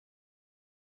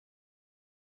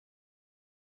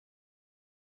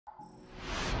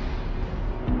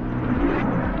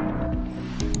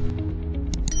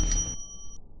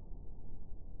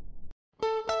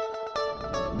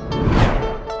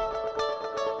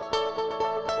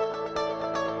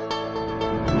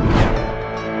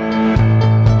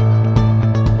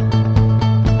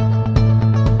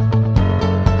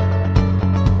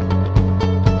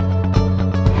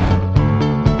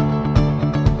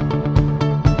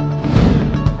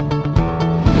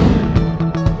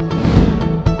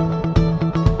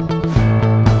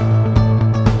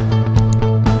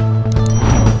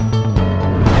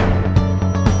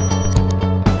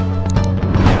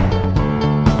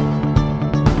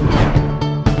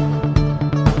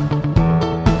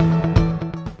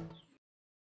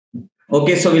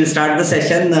Okay, so we'll start the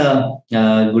session.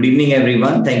 Good evening,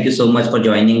 everyone. Thank you so much for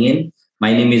joining in.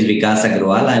 My name is Vikas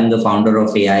Agrawal. I'm the founder of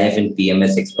AIF and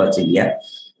PMS Experts India.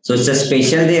 So it's a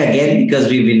special day again because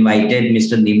we've invited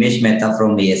Mr. Nimesh Mehta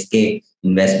from ASK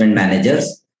Investment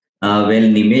Managers. Well,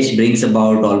 Nimesh brings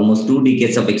about almost 2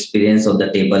 decades of experience on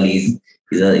the table. He's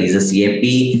a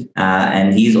CFP,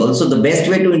 and he's also the best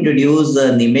way to introduce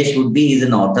Nimesh would be he's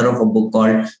an author of a book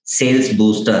called Sales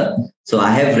Booster. So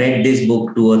I have read this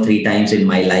book 2 or 3 times in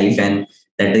my life, and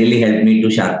that really helped me to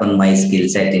sharpen my skill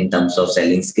set in terms of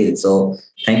selling skills. So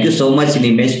thank you so much,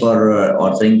 Nimesh, for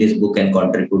authoring this book and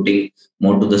contributing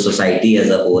more to the society as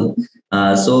a whole.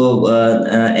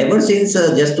 Ever since,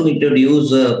 just to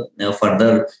introduce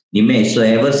further Nimesh, so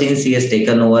ever since he has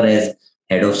taken over as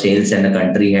head of sales and a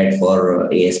country head for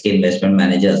ASK Investment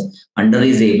Managers, under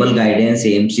his able guidance,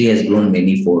 AMC has grown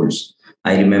many folds.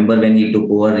 I remember when he took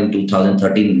over in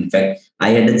 2013. In fact, I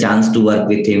had a chance to work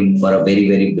with him for a very,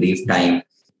 very brief time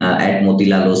at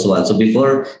Motilal Oswal. So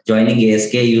before joining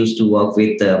ASK, I used to work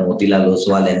with Motilal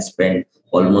Oswal and spent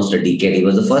almost a decade. He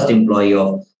was the first employee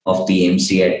of the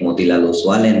AMC at Motilal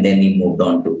Oswal, and then he moved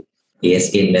on to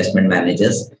ASK Investment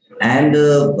Managers. And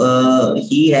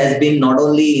he has been not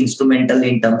only instrumental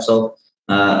in terms of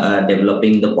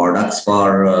developing the products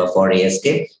for ASK,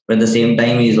 but at the same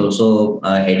time, he's also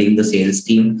heading the sales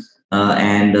team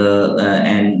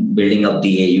and building up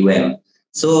the AUM.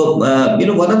 So,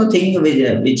 one of the things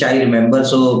which I remember,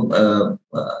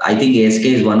 I think ASK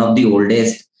is one of the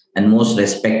oldest and most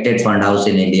respected fund house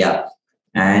in India.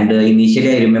 And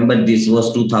initially, I remember this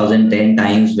was 2010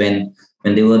 times when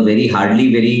there were very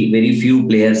few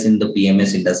players in the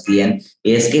PMS industry, and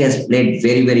ASK has played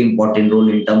very, very important role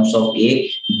in terms of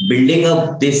building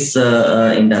up this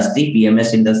industry,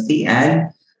 PMS industry,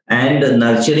 and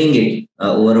nurturing it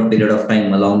over a period of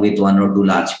time along with 1 or 2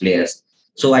 large players.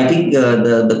 So I think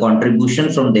the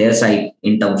contribution from their side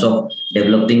in terms of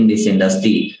developing this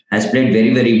industry has played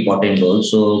very, very important role.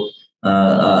 So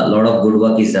a lot of good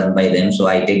work is done by them. So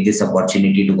I take this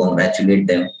opportunity to congratulate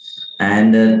them.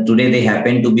 And today they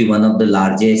happen to be one of the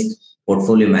largest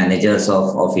portfolio managers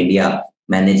of India,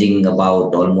 managing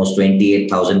about almost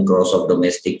 28,000 crores of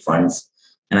domestic funds.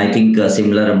 And I think a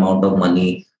similar amount of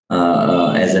money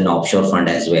as an offshore fund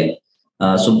as well.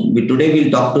 Today we'll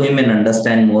talk to him and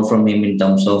understand more from him in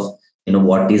terms of,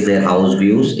 what is their house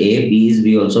views. B is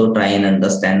we also try and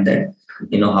understand that,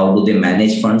 how do they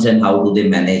manage funds and how do they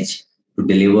manage to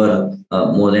deliver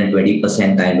more than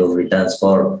 20% kind of returns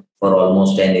for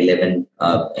almost 10, 11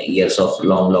 years of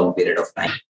long period of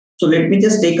time. So let me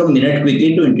just take a minute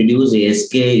quickly to introduce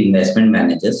ASK Investment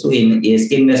Managers. So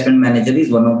ASK Investment Manager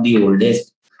is one of the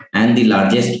oldest and the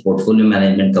largest portfolio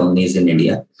management companies in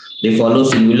India. They follow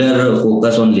singular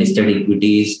focus on listed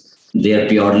equities. They are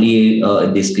purely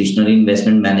a discretionary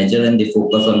investment manager, and they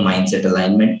focus on mindset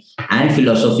alignment and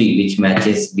philosophy, which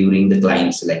matches during the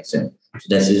client selection. So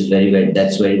that's very,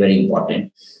 very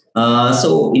important.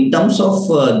 So in terms of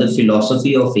the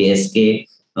philosophy of ASK,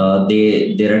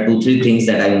 there are 2-3 things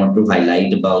that I want to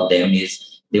highlight about them.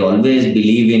 Is they always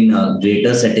believe in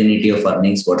greater certainty of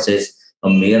earnings versus a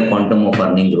mere quantum of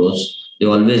earning growth. They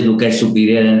always look at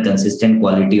superior and consistent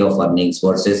quality of earnings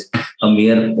versus a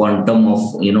mere quantum of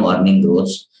earning growth.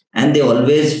 And they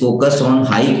always focus on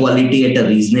high quality at a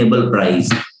reasonable price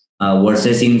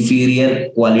versus inferior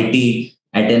quality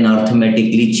at an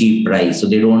arithmetically cheap price. So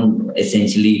they don't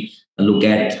essentially look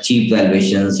at cheap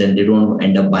valuations, and they don't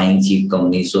end up buying cheap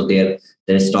companies. So their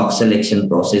stock selection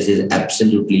process is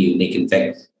absolutely unique. In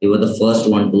fact, they were the first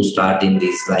one to start in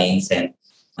these lines, and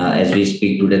as we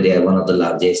speak today, they are one of the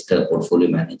largest portfolio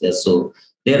managers. So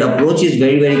their approach is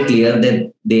very, very clear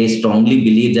that they strongly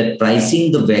believe that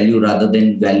pricing the value rather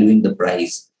than valuing the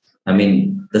price. I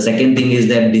mean, the second thing is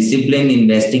that discipline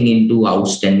investing into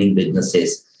outstanding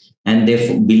businesses. And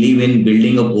they believe in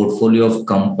building a portfolio of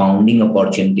compounding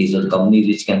opportunities or companies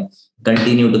which can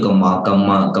continue to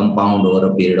compound over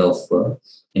a period of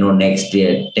next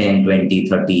year, 10, 20,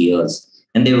 30 years.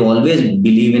 And they always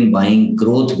believe in buying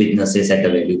growth businesses at a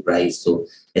value price. So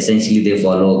essentially, they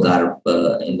follow GARP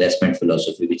investment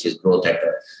philosophy, which is growth at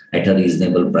a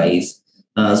reasonable price.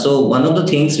 So one of the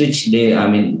things which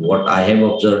what I have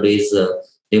observed is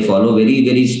they follow very,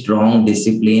 very strong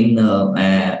discipline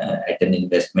at an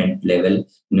investment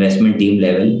team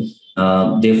level.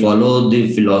 They follow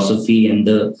the philosophy and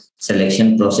the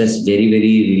selection process very,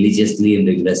 very religiously and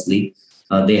rigorously.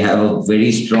 They have a very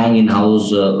strong in-house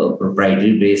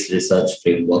proprietary-based research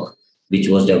framework, which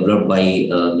was developed by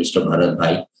Mr. Bharat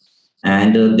Bhai.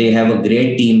 And they have a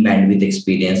great team bandwidth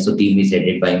experience. The team is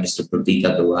headed by Mr.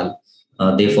 Agrawal.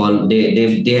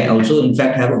 They also, in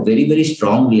fact, have a very, very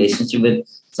strong relationship with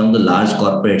some of the large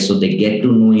corporates, so they get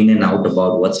to know in and out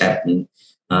about what's happening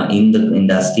in the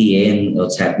industry and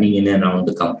what's happening in and around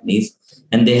the companies.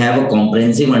 And they have a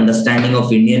comprehensive understanding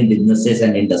of Indian businesses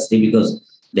and industry because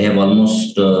they have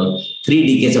almost 3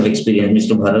 decades of experience.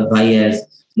 Mr. Bharat Bhai has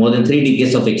more than 3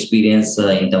 decades of experience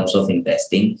in terms of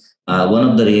investing. One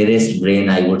of the rarest brain,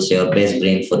 I would say, or best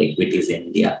brain for equities in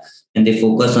India. And they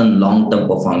focus on long-term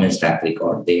performance track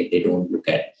record. They don't look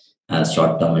at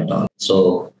short-term at all.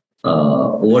 So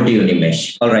over to you,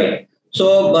 Nimesh. All right.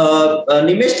 So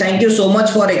Nimesh, thank you so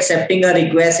much for accepting our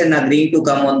request and agreeing to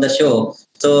come on the show.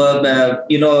 So,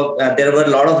 there were a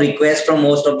lot of requests from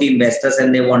most of the investors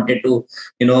and they wanted to,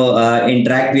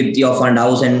 interact with your fund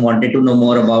house and wanted to know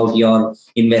more about your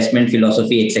investment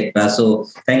philosophy, etc. So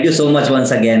thank you so much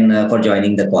once again for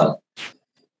joining the call.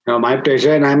 My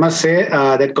pleasure. And I must say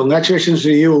that congratulations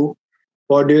to you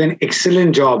for doing an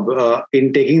excellent job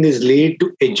in taking this lead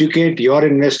to educate your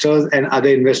investors and other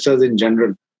investors in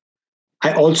general.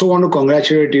 I also want to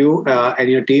congratulate you and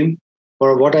your team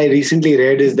for what I recently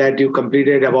read is that you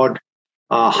completed about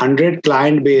 100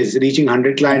 client base, reaching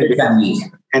 100 client base.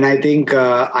 And I think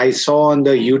I saw on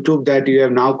the YouTube that you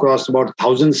have now crossed about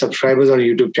 1,000 subscribers on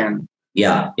YouTube channel.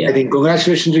 Yeah. I think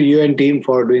congratulations to you and team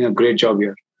for doing a great job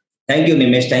here. Thank you,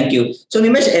 Nimesh. Thank you. So,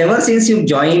 Nimesh, ever since you've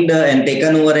joined and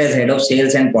taken over as head of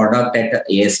sales and product at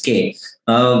ASK,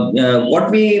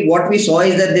 what we saw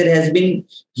is that there has been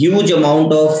huge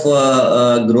amount of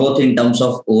growth in terms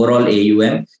of overall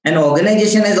AUM, and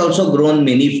organization has also grown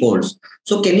many folds.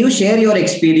 So, can you share your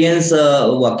experience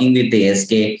working with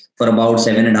ASK for about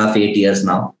 7.5, 8 years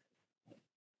now?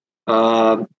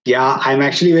 I'm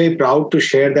actually very proud to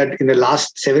share that in the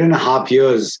last 7.5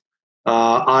 years,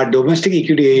 our domestic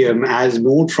equity AUM has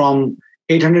moved from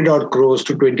 800 odd crores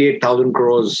to 28,000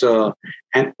 crores,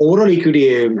 and overall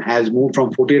equity AUM has moved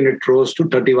from 1,400 crores to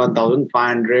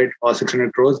 31,500 or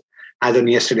 600 crores as of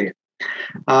yesterday.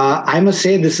 I must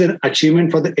say this is an achievement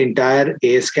for the entire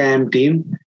ASKIM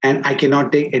team, and I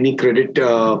cannot take any credit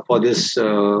for this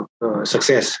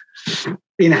success.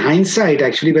 In hindsight,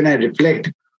 actually, when I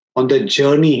reflect on the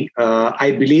journey,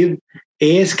 I believe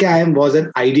ASKIM was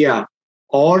an idea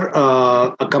or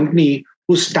a company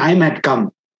whose time had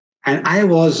come. And I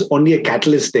was only a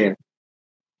catalyst there.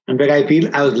 And but I feel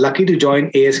I was lucky to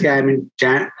join ASKIM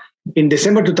in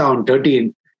December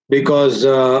 2013 because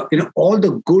all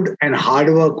the good and hard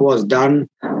work was done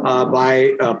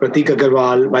by Pratik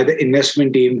Agrawal, by the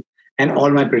investment team, and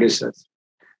all my predecessors.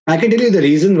 I can tell you the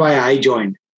reason why I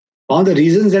joined. One of the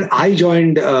reasons that I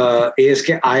joined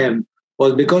ASKIM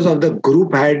was because of the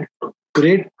group had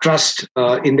great trust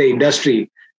in the industry,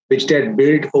 which they had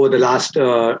built over the last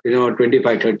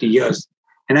 25, 30 years.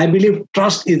 And I believe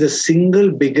trust is the single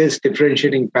biggest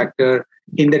differentiating factor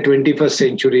in the 21st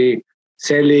century,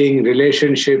 selling,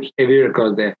 relationships, everywhere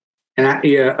across there. And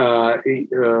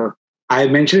I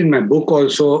mentioned in my book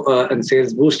also, in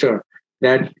Sales Booster,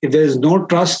 that if there is no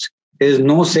trust, there is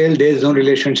no sale, there is no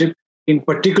relationship,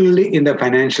 particularly in the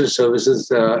financial services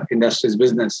industry's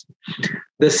business.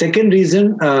 The second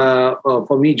reason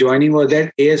for me joining was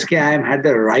that ASKIM had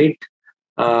the right,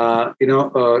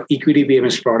 equity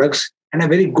PMS products and a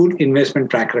very good investment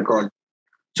track record.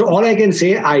 So all I can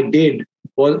say I did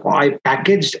was I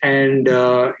packaged and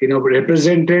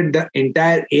represented the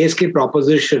entire ASK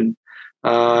proposition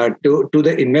to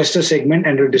the investor segment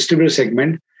and the distributor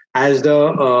segment as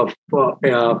the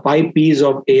 5 Ps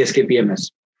of ASK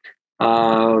PMS.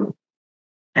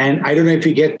 And I don't know if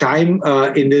we get time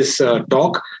in this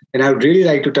talk, and I would really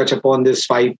like to touch upon this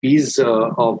 5 Ps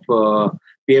of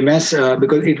PMS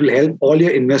because it will help all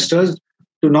your investors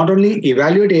to not only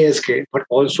evaluate ASK, but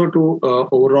also to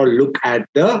overall look at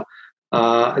the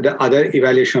other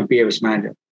evaluation of PMS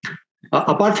manager.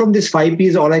 Apart from this 5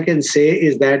 Ps, all I can say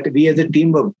is that we as a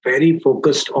team were very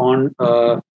focused on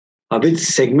which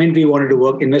segment we wanted to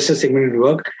work, investor segment to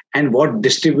work, and what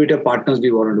distributor partners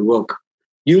we wanted to work.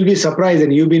 You'll be surprised,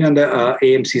 and you've been on the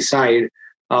AMC side,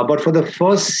 but for the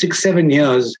first 6-7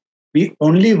 years, we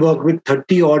only worked with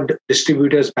 30 odd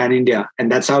distributors pan-India,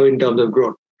 and that's how in terms of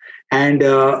growth. And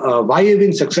why we've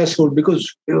been successful?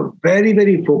 Because we were very,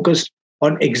 very focused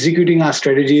on executing our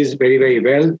strategies very, very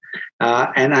well.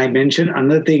 And I mentioned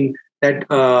another thing that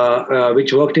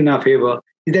which worked in our favor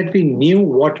is that we knew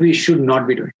what we should not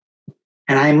be doing.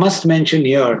 And I must mention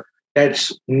here that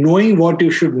knowing what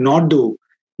you should not do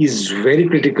is very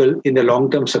critical in the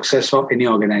long-term success of any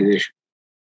organization.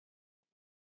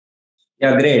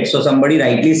 Yeah, great. So somebody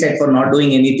rightly said for not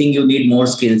doing anything, you need more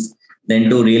skills than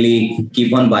to really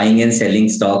keep on buying and selling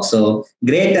stocks. So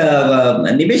great.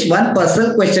 Nimesh, one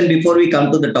personal question before we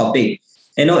come to the topic.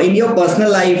 In your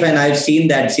personal life, and I've seen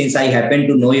that since I happen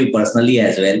to know you personally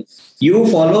as well, you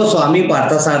follow Swami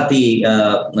Parthasarathi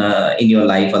in your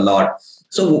life a lot.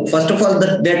 So first of all,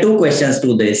 there are two questions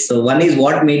to this. So one is,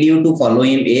 what made you to follow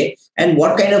him, A, and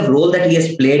what kind of role that he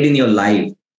has played in your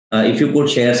life? If you could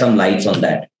share some lights on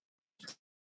that.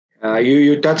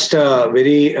 You touched a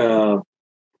very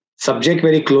subject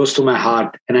very close to my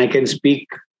heart, and I can speak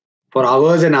for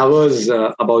hours and hours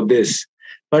about this.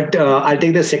 But I'll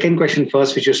take the second question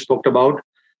first, which you spoke about.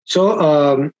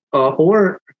 So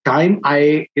over time,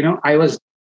 I was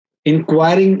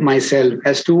inquiring myself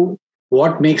as to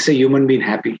what makes a human being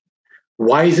happy.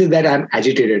 Why is it that I'm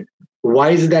agitated?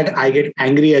 Why is it that I get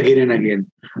angry again and again?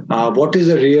 What is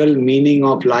the real meaning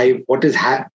of life? What is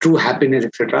true happiness,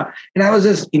 etc.? And I was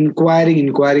just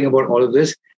inquiring about all of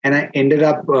this, and I ended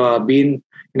up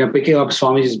picking up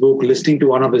Swamiji's book, listening to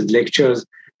one of his lectures,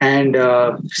 and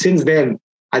since then,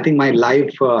 I think my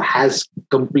life has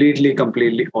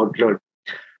completely altered.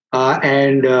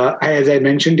 And as I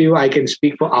mentioned to you, I can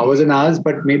speak for hours and hours,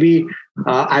 but maybe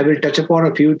I will touch upon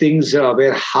a few things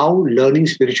where how learning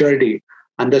spirituality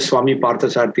under Swami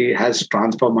Parthasarathi has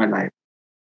transformed my life.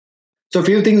 So a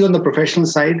few things on the professional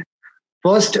side.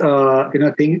 First,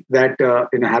 thing that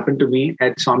happened to me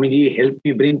at Swamiji helped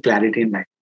me bring clarity in life.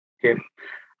 Okay,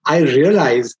 I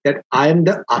realized that I am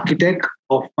the architect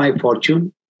of my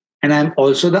fortune, and I'm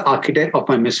also the architect of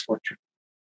my misfortune.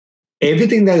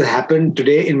 Everything that has happened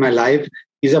today in my life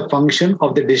is a function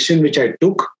of the decision which I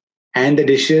took and the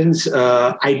decisions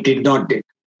I did not take.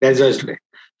 That's just today.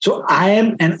 So I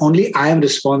am, and only I am,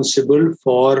 responsible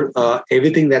for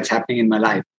everything that's happening in my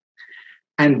life.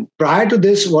 And prior to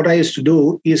this, what I used to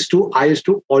do is I used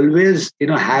to always,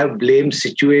 have blame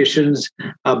situations,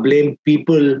 blame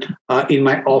people in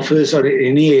my office or in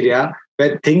any area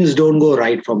where things don't go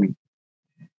right for me.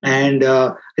 And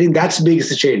I think that's the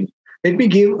biggest change. Let me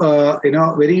give,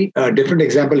 very different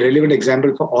example, relevant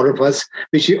example for all of us,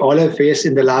 which we all have faced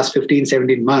in the last 15,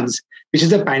 17 months, which is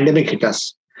the pandemic hit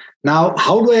us. Now,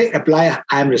 how do I apply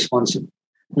I am responsible?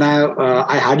 Now,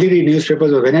 I hardly read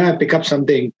newspapers, but whenever I pick up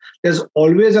something, there's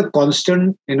always a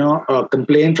constant,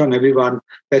 complaint from everyone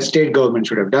that state government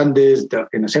should have done this, the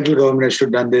central government should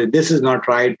have done this, this is not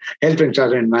right, health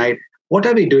infrastructure is right. What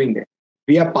are we doing there?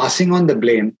 We are passing on the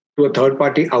blame to a third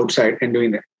party outside and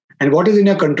doing that. And what is in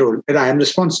your control? That I am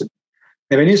responsible.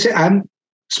 Now, when you say I'm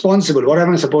responsible, what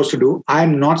am I supposed to do?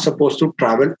 I'm not supposed to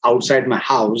travel outside my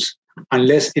house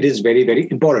unless it is very, very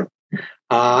important.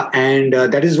 And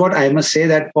that is what I must say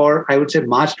that for, I would say,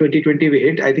 March 2020, we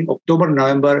hit, I think, October,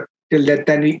 November, till that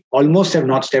time, we almost have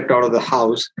not stepped out of the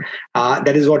house.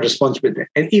 That is what responsibility.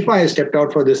 And if I stepped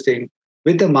out for this thing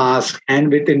with the mask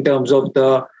and with in terms of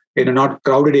the, not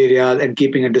crowded areas and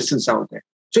keeping a distance out there.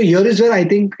 So here is where I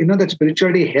think, that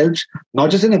spirituality helps,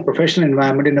 not just in a professional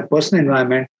environment, in a personal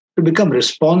environment, to become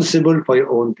responsible for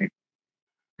your own thing.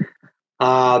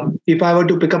 If I were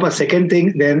to pick up a second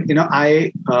thing, then,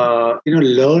 I,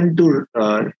 learn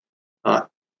to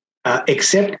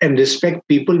accept and respect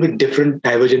people with different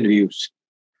divergent views.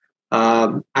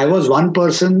 I was one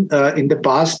person in the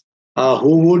past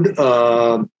who would,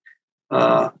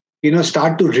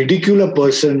 start to ridicule a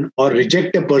person or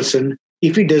reject a person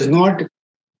if he does not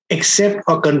accept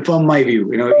or confirm my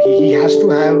view. He has to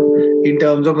have in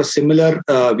terms of a similar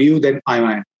view than I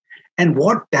am. And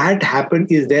what that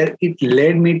happened is that it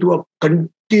led me to a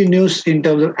continuous in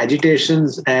terms of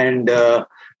agitations and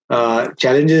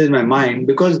challenges in my mind,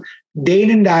 because day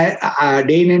in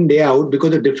and day out,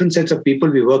 because of different sets of people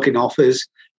we work in office,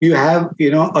 you have,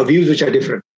 views which are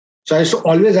different. So I used to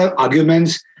always have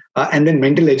arguments and then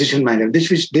mental agitation management,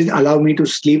 which didn't allow me to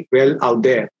sleep well out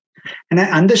there. And I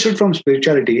understood from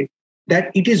spirituality that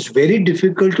it is very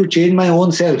difficult to change my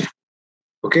own self.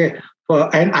 Okay.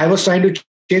 And I was trying to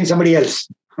change somebody else.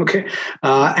 Okay.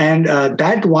 And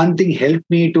that one thing helped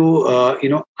me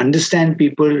to, understand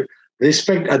people,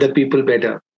 respect other people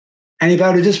better. And if I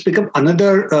were to just pick up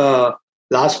another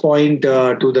last point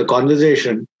to the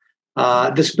conversation,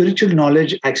 the spiritual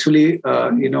knowledge actually,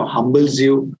 humbles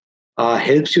you,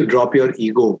 helps you drop your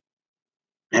ego.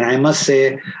 And I must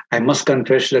say, I must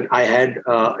confess that I had,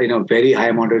 very high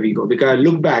amount of ego, because I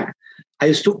look back, I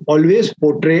used to always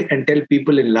portray and tell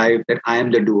people in life that I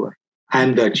am the doer, I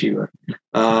am the achiever,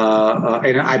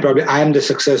 and I am the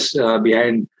success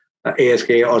behind ASK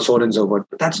or so on and so forth.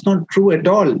 But that's not true at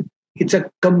all. It's a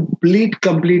complete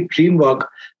teamwork.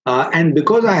 And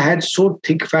because I had so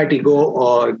thick, fat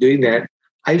ego doing that,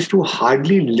 I used to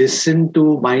hardly listen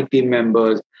to my team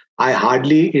members. I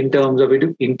hardly, in terms of it,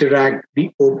 to interact,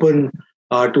 be open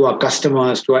to our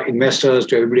customers, to our investors,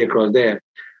 to everybody across there.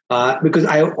 because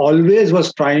I always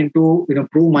was trying to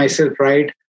prove myself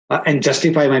right and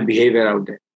justify my behavior out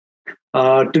there.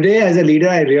 Today, as a leader,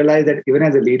 I realize that even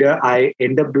as a leader, I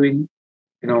end up doing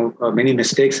many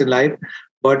mistakes in life.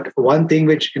 But one thing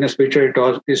which spiritual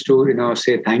taught is to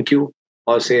say thank you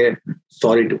or say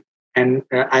sorry to. And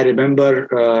I remember,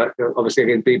 obviously,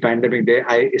 again, pre-pandemic day,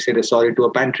 I said a sorry to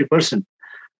a pantry person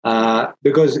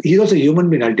because he's also a human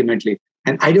being ultimately.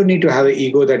 And I don't need to have an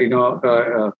ego that,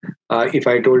 if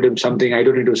I told him something, I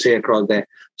don't need to say across there.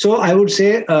 So I would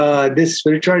say this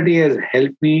spirituality has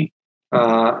helped me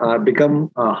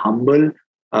become humble,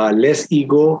 less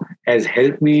ego, has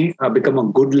helped me become a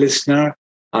good listener,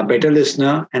 a better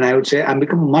listener. And I would say I'm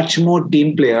become much more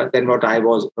team player than what I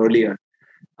was earlier.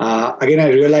 Again, I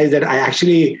realized that I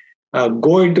actually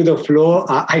go into the flow.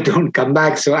 I don't come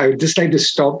back. So I would just like to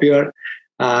stop here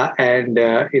and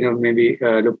maybe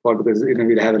look forward because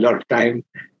we'll have a lot of time.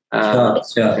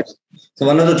 Sure. So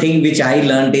one of the things which I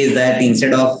learned is that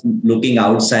instead of looking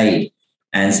outside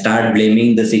and start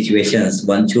blaming the situations,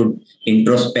 one should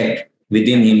introspect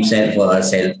within himself or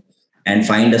herself and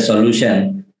find a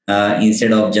solution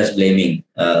instead of just blaming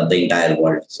the entire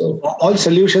world. So all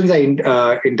solutions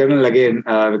are internal again,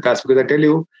 Vikas, because I tell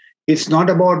you, it's not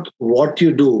about what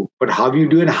you do, but how you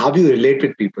do and how you relate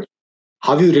with people,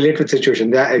 how you relate with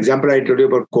situations. The example I told you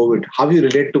about COVID, how you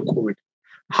relate to COVID,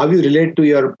 how you relate to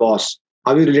your boss,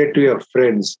 how you relate to your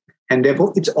friends. And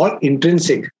therefore, it's all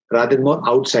intrinsic rather than more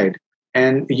outside.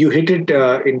 And you hit it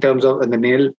in terms of the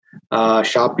nail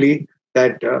sharply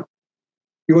that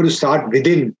you want to start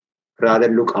within rather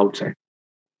than look outside.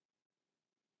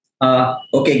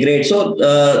 Okay, great. So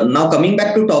now coming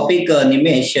back to topic,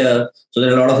 Nimesh, so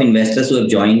there are a lot of investors who have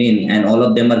joined in and all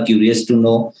of them are curious to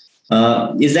know,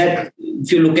 is that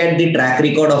if you look at the track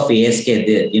record of ASK,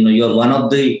 you're one of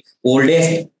the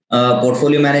oldest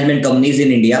portfolio management companies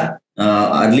in India,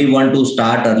 early one to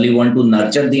start, early one to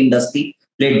nurture the industry,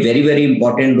 played very, very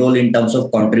important role in terms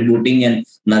of contributing and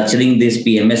nurturing this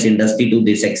PMS industry to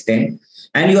this extent.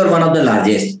 And you are one of the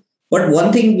largest. But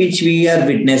one thing which we are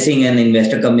witnessing and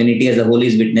investor community as a whole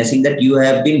is witnessing that you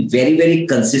have been very, very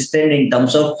consistent in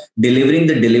terms of delivering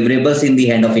the deliverables in the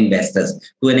hand of investors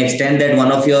to an extent that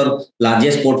one of your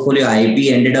largest portfolio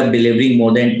IP ended up delivering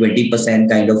more than 20%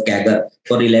 kind of CAGR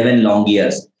for 11 long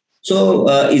years. So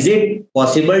is it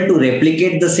possible to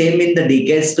replicate the same in the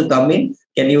decades to come in?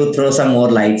 Can you throw some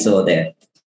more lights over there?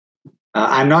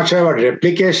 I'm not sure about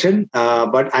replication,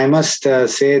 but I must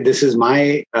say this is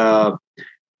my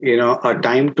a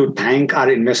time to thank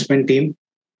our investment team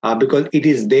because it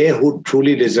is they who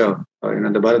truly deserve, the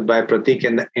Bharat Bhai, Pratik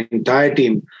and the entire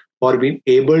team for being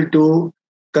able to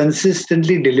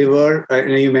consistently deliver.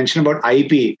 You mentioned about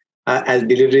IP as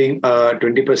delivering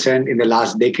 20% in the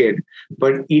last decade,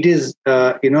 but it is,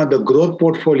 the growth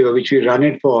portfolio which we run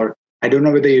it for. I don't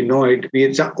know whether you know it.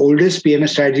 It's the oldest PMS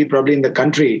strategy probably in the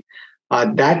country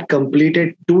that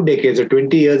completed 2 decades or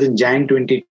 20 years in Jan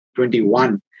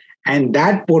 2021. And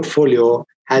that portfolio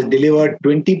has delivered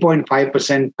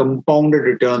 20.5% compounded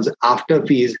returns after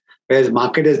fees, whereas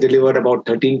market has delivered about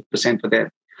 13% for them.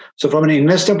 So from an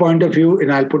investor point of view,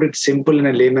 and I'll put it simple in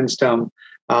a layman's term,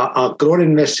 a crore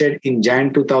invested in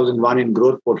Jan 2001 in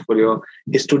growth portfolio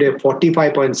is today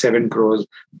 45.7 crores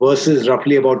versus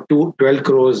roughly about 12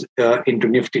 crores into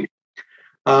Nifty.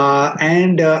 So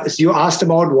you asked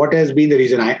about what has been the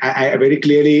reason. I very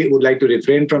clearly would like to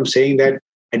refrain from saying that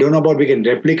I don't know about we can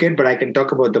replicate, but I can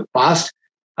talk about the past,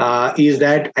 is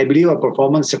that I believe our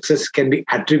performance success can be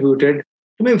attributed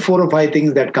to maybe 4 or 5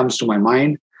 things that comes to my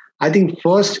mind. I think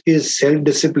first is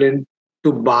self-discipline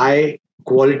to buy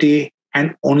quality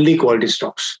and only quality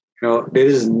stocks. There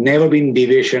has never been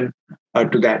deviation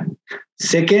to that.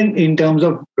 Second, in terms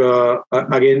of,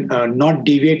 not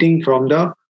deviating from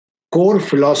the core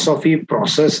philosophy,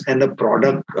 process, and the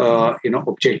product,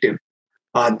 objective.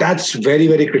 That's very,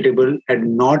 very critical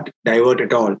and not divert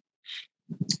at all.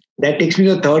 That takes me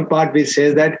to the third part, which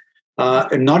says that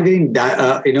not getting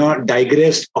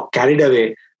digressed or carried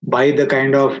away by the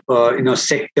kind of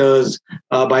sectors,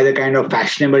 by the kind of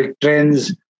fashionable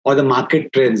trends or the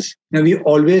market trends. We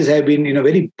always have been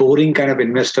very boring kind of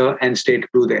investor and stayed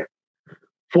true there.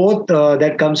 Fourth,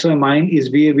 that comes to my mind is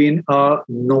we have been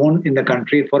known in the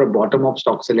country for a bottom-up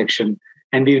stock selection,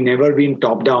 and we've never been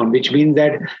top-down, which means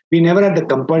that we never had the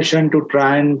compulsion to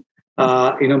try and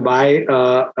buy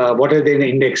what are they in the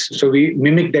index. So we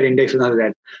mimic that index and all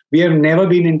that. We have never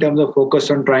been in terms of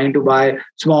focus on trying to buy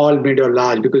small, mid, or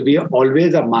large because we are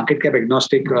always a market cap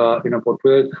agnostic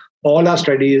portfolio. All our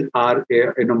studies are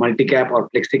multi-cap or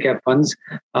flexi-cap funds,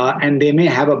 and they may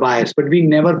have a bias, but we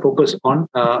never focus on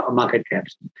market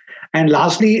caps. And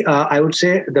lastly, I would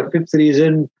say the fifth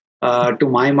reason to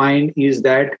my mind, is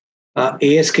that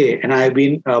ASK, and I've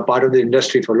been part of the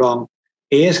industry for long,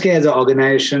 ASK as an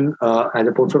organization, as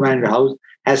a portfolio manager house,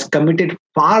 has committed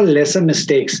far lesser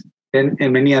mistakes than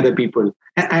many other people.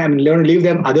 And I'm going to leave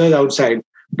them others outside.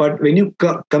 But when you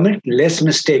commit less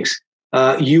mistakes,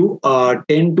 you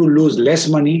tend to lose less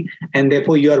money, and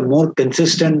therefore you are more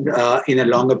consistent in a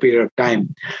longer period of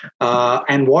time.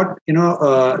 And what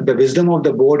the wisdom of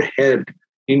the board helped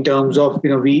in terms of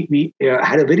we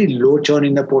had a very low churn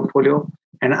in the portfolio,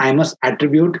 and I must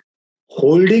attribute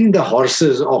holding the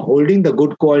horses or holding the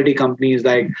good quality companies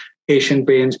like Asian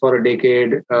Paints for a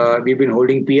decade. We've been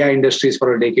holding PI Industries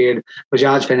for a decade,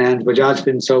 Bajaj Finance, Bajaj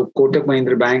Finserv, Kotak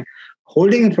Mahindra Bank,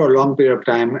 holding it for a long period of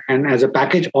time. And as a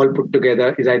package all put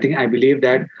together is, I believe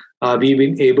that we've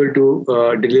been able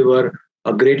to deliver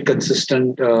a great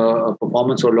consistent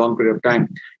performance over a long period of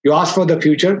time. You ask for the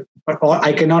future, or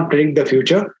I cannot predict the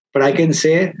future, but I can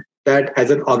say that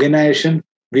as an organization,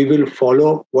 we will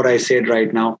follow what I said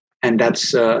right now. And that's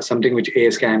something which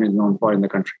ASKM is known for in the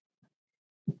country.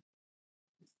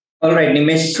 All right,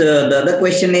 Nimesh, the other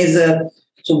question is,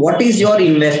 so what is your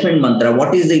investment mantra?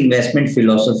 What is the investment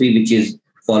philosophy which is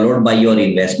followed by your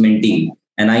investment team?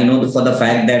 And I know for the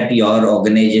fact that your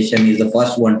organization is the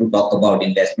first one to talk about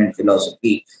investment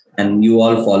philosophy, and you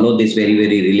all follow this very,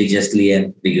 very religiously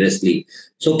and vigorously.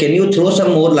 So can you throw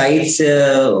some more lights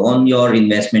on your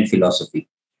investment philosophy?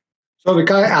 So,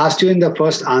 Vikas, I asked you in the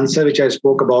first answer, which I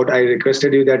spoke about, I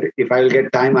requested you that if I will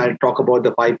get time, I'll talk about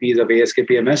the 5 Ps of ASK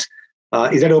PMS.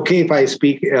 Is that okay if I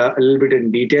speak a little bit in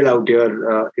detail out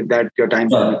here, if that your time?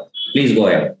 Please go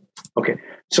ahead. Okay.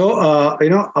 So,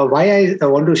 why I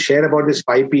want to share about this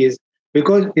 5 Ps,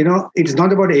 because, it's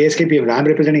not about ASK PMS. I'm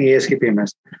representing ASK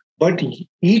PMS. But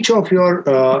each of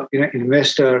your,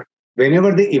 investor,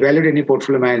 whenever they evaluate any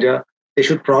portfolio manager, they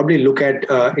should probably look at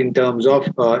in terms of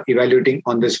evaluating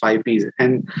on this 5 Ps.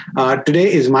 And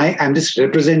today I'm just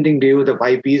representing to you the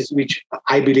 5 Ps, which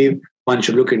I believe one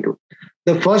should look into.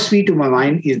 The first P to my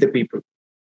mind is the people.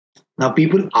 Now,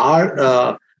 people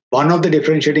are one of the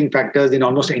differentiating factors in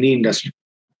almost any industry.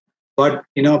 But,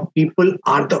 people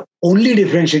are the only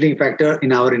differentiating factor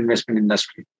in our investment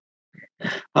industry.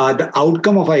 The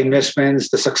outcome of our investments,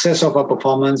 the success of our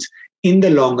performance in the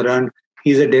long run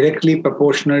is directly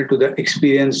proportional to the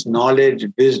experience, knowledge,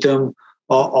 wisdom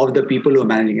of the people who are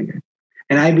managing it.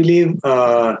 And I believe,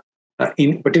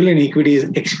 particularly in equities,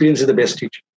 experience is the best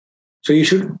teacher. So you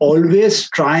should always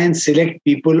try and select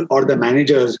people or the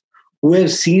managers who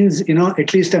have seen,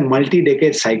 at least a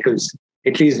multi-decade cycles,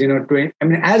 at least, 20,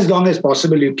 as long as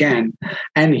possible you can.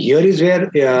 And here is where,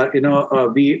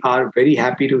 we are very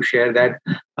happy to share that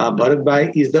Bharat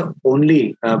Bhai is the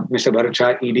only, Mr. Bharat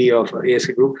Shah, ED of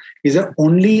ASK Group, is the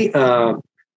only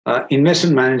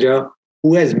investment manager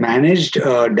who has managed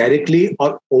directly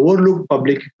or overlooked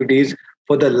public equities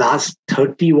for the last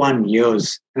 31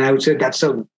 years. And I would say that's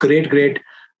a great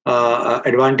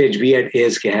advantage we at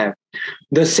ASK have.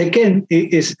 The second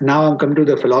is, now I'm coming to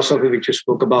the philosophy which you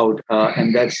spoke about,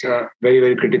 and that's very,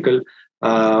 very critical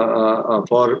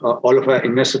for all of our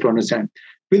investors to understand.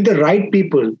 With the right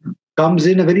people comes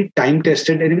in a very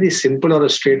time-tested and a very simple or a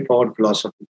straightforward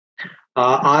philosophy.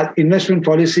 Our investment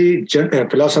policy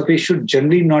philosophy should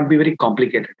generally not be very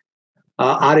complicated.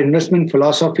 Our investment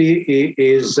philosophy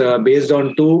is based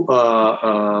on 2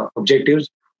 objectives.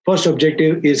 First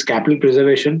objective is capital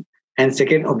preservation, and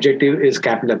second objective is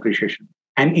capital appreciation,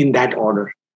 and in that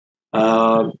order.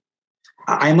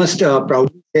 I must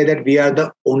proudly say that we are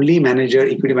the only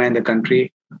equity manager in the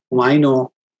country whom I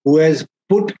know who has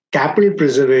put capital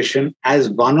preservation as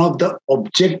one of the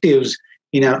objectives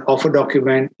in our offer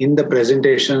document, in the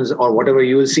presentations, or whatever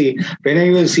you will see. Whenever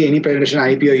you will see any presentation,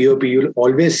 IP or EOP, you will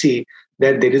always see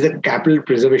that there is a capital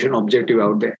preservation objective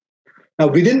out there. Now,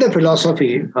 within the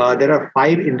philosophy, there are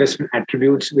 5 investment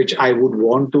attributes which I would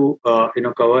want to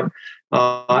cover.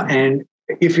 And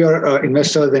if you're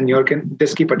investors, then you can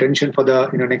just keep attention for the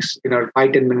next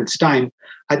 5-10 minutes time.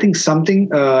 I think something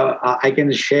I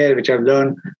can share which I've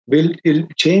learned will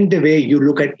change the way you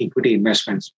look at equity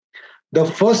investments. The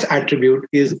first attribute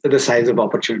is the size of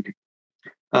opportunity.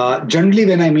 Generally,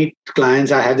 when I meet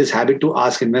clients, I have this habit to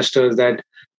ask investors that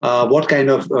what kind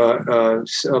of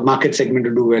market segment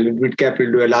to do well, mid cap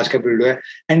will do well, large cap will do well.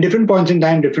 And different points in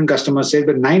time, different customers say,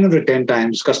 but 9 of the 10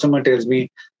 times, customer tells me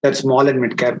that small and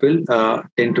mid cap will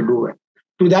tend to do well.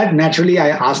 To that, naturally, I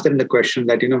ask them the question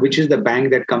that, which is the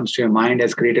bank that comes to your mind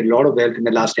has created a lot of wealth in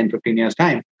the last 10, 15 years'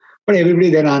 time. But everybody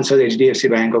then answers HDFC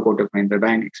Bank or Kotak Mahindra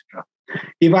Bank, etc.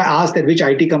 If I ask that which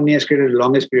IT company has created the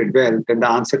longest period wealth, then the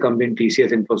answer comes in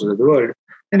TCS, Infosys of the world.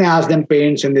 Then I ask them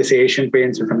paints, and they say Asian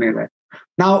Paints or something like that.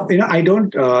 Now, I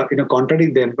don't,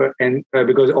 contradict them,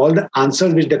 because all the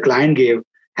answers which the client gave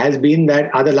has been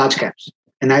that are the large caps.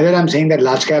 And neither I'm saying that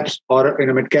large caps or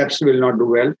mid caps will not do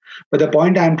well. But the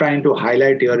point I'm trying to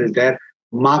highlight here is that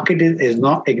market is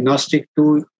not agnostic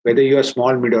to whether you are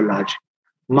small, mid, or large.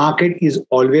 Market is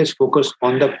always focused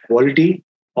on the quality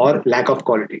or lack of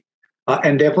quality.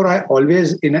 And therefore, I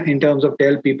always, in terms of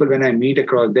tell people when I meet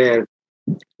across there,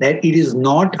 that it is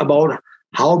not about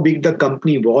how big the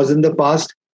company was in the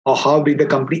past or how big the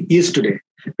company is today,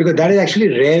 because that is actually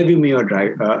rare view mirror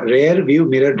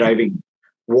driving.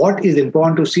 What is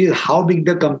important to see is how big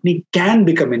the company can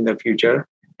become in the future,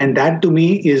 and that to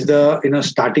me is the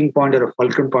starting point or a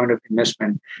fulcrum point of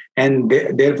investment. And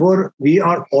therefore, we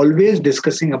are always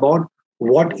discussing about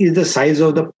what is the size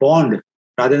of the pond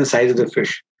rather than the size of the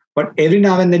fish. But every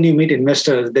now and then you meet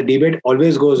investors, the debate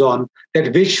always goes on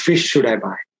that which fish should I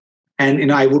buy?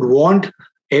 And I would want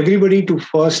everybody to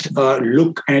first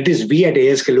look, and it is we at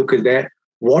ASK look is there,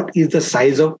 what is the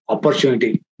size of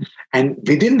opportunity? And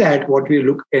within that, what we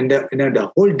look in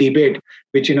the whole debate,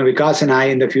 which Vikas and I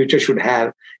in the future should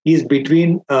have, is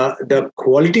between the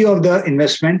quality of the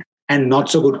investment and not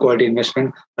so good quality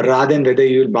investment, rather than whether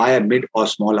you will buy a mid or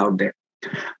small out there.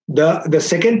 The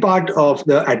second part of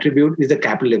the attribute is the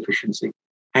capital efficiency.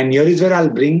 And here is where I'll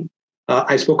bring,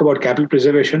 I spoke about capital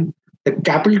preservation. The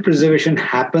capital preservation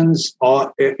happens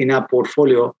in our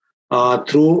portfolio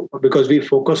because we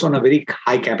focus on a very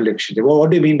high capital efficiency. Well, what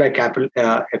do you mean by capital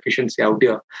efficiency out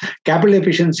here? Capital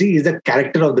efficiency is the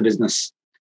character of the business,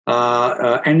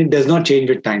 and it does not change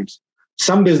with times.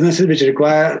 Some businesses which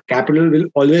require capital will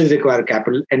always require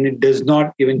capital, and it does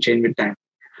not even change with time.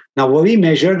 Now, we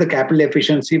measure the capital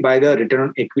efficiency by the return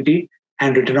on equity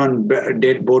and return on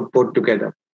debt both put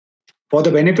together. For the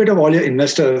benefit of all your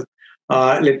investors,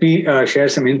 let me share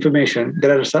some information.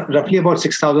 There are roughly about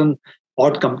 6,000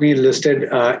 odd companies listed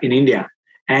in India.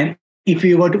 And if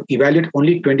you were to evaluate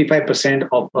only 25%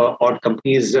 of odd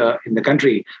companies in the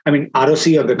country, ROC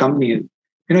of the company,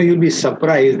 you'll be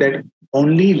surprised that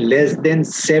only less than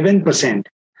 7%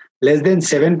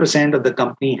 of the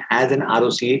company has an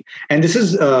ROC. And this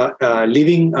is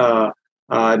leaving the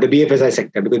BFSI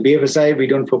sector, because BFSI, we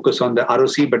don't focus on the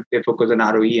ROC, but they focus on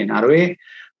ROE and ROA.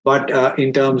 But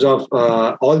in terms of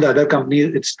all the other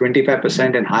companies, it's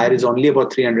 25%, and higher is only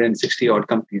about 360 odd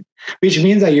companies, which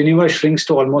means our universe shrinks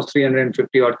to almost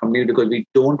 350 odd companies because we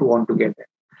don't want to get there.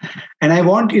 And I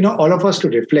want all of us to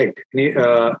reflect,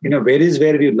 where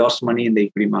we've lost money in the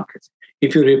equity markets.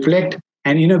 If you reflect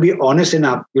and be honest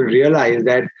enough, you'll realize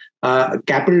that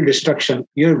capital destruction,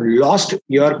 you've lost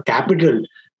your capital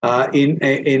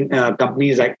in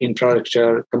companies like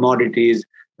infrastructure, commodities,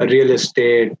 real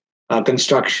estate,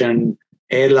 construction,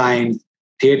 airlines,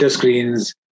 theater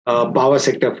screens, power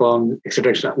sector firms,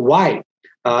 etc. Why?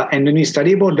 And when we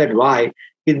study about that why,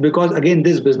 it's because, again,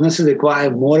 these businesses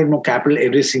require more and more capital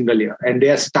every single year, and they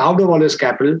are starved of all this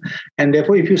capital. And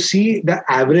therefore, if you see the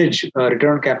average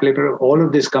return on capital of all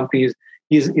of these companies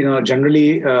is,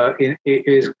 generally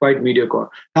is quite mediocre.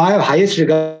 Now, I have highest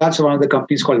regards for one of the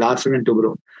companies called Larsen &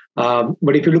 Toubro.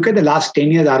 But if you look at the last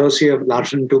 10 years, ROC of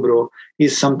Larsen & Toubro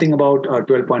is something about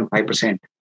 12.5%.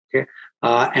 Okay,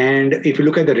 and if you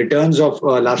look at the returns of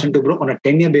Larsen & Toubro on a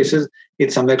 10-year basis,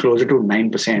 it's somewhere closer to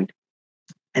 9%.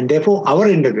 And therefore, our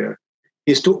endeavor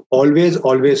is to always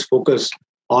focus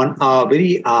on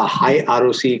very high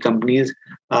ROC companies,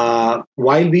 while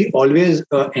we always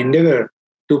endeavor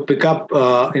to pick up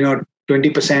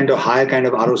 20% or higher kind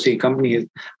of ROC companies.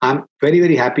 I'm very,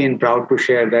 very happy and proud to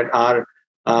share that our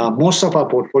most of our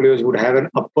portfolios would have an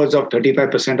upwards of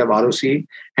 35% of ROC.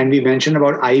 And we mentioned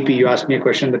about IEP. You asked me a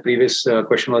question. The previous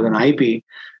question was on IEP.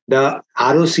 The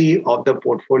ROC of the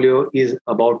portfolio is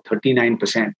about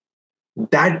 39%.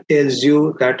 That tells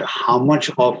you that how much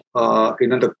of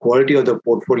the quality of the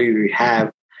portfolio we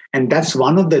have. And that's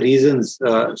one of the reasons,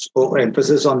 so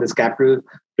emphasis on this capital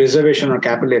preservation or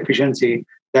capital efficiency,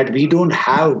 that we don't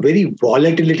have very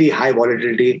high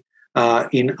volatility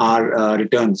in our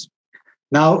returns.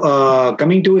 Now,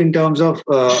 coming to in terms of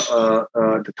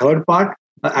the third part,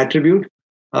 attribute,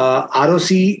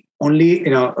 ROC only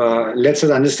lets us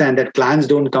understand that clients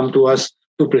don't come to us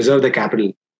to preserve the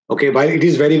capital. Okay, while it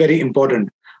is very, very important,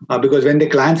 because when the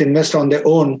clients invest on their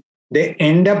own, they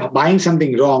end up buying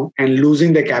something wrong and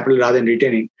losing their capital rather than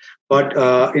retaining. But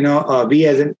we,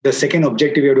 as the second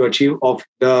objective we have to achieve of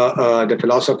the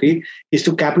philosophy, is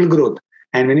to capital growth.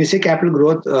 And when you say capital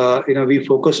growth, we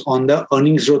focus on the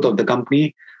earnings growth of the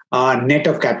company, net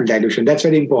of capital dilution. That's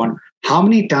very important. How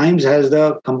many times has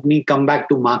the company come back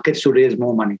to markets to raise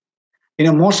more money?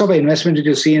 Most of our investments that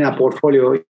you see in our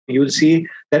portfolio, you'll see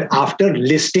that after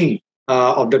listing,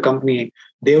 of the company,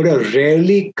 they would have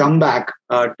rarely come back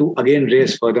to again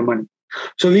raise further money.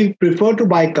 So we prefer to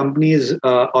buy companies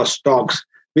or stocks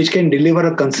which can deliver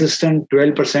a consistent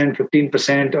 12%,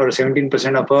 15%, or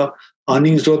 17% of a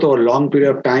earnings growth over a long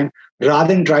period of time,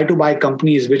 rather than try to buy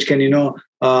companies which can,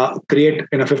 create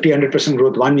 50, 100%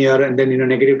 growth one year and then,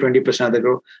 negative 20% other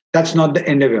growth. That's not the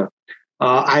endeavor.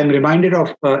 I'm reminded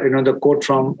of, the quote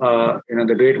from,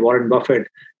 the great Warren Buffett.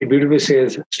 It beautifully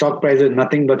says, stock price is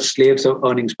nothing but slaves of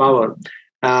earnings power.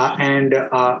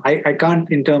 I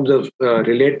can't in terms of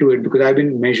relate to it because I've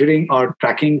been measuring or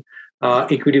tracking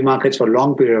equity markets for a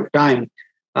long period of time.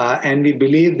 And we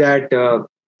believe that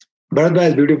Bharat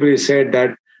has beautifully said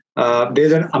that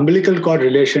there's an umbilical cord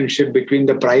relationship between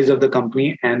the price of the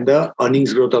company and the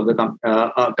earnings growth of the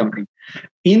company.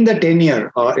 In the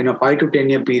 10-year, 5 to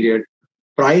 10-year period,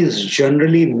 price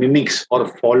generally mimics or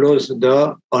follows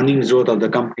the earnings growth of the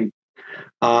company.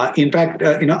 In fact,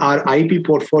 our IP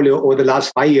portfolio over the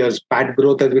last 5 years, PAT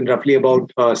growth has been roughly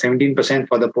about 17%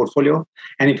 for the portfolio.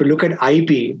 And if you look at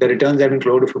IP, the returns have been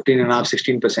close to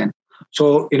 15.5%, 16%.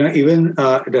 So, even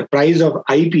the price of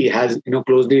IP has,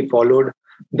 closely followed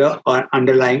the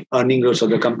underlying earning growth of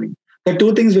the company. The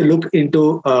two things we look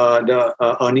into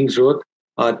the earnings growth,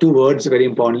 two words very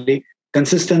importantly,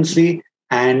 consistency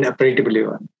and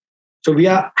predictability. So we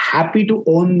are happy to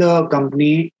own the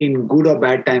company in good or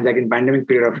bad times, like in pandemic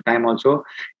period of time also,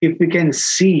 if we can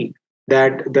see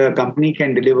that the company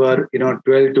can deliver,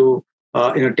 12 to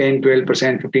 10,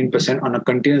 12%, 15% on a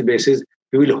continuous basis,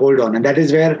 we will hold on. And that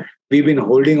is where we've been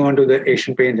holding on to the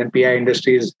Asian Paints and PI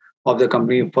Industries of the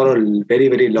company for a very,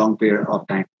 very long period of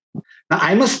time. Now,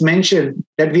 I must mention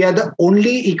that we are the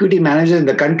only equity manager in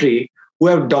the country who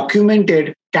have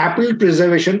documented capital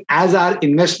preservation as our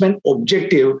investment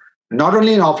objective, not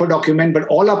only in offer document, but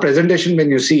all our presentation, when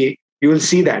you see, you will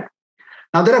see that.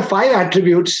 Now, there are 5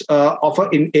 attributes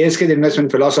in ASK's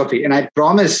investment philosophy. And I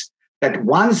promise that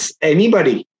once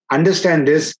anybody understands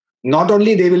this, not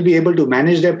only they will be able to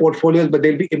manage their portfolios, but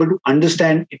they'll be able to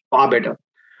understand it far better.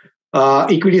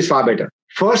 Equity is far better.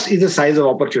 First is the size of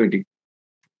opportunity.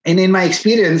 And in my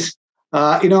experience,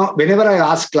 whenever I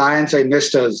ask clients or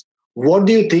investors, what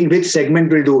do you think, which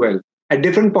segment will do well? At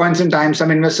different points in time, some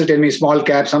investors tell me small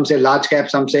cap, some say large cap,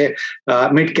 some say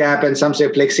mid cap, and some say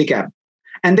flexi cap.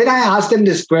 And then I ask them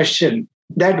this question,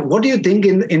 that what do you think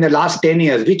in the last 10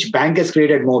 years, which bank has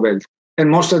created more wealth? And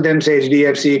most of them say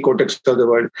HDFC, Kotak of the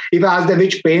world. If I ask them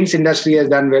which paints industry has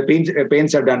done well,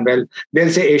 paints have done well, they'll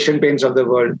say Asian Paints of the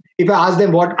world. If I ask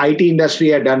them what IT industry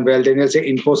had done well, then they'll say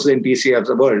Infosys and TCS of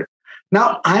the world.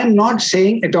 Now, I'm not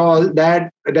saying at all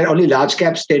that only large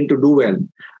caps tend to do well.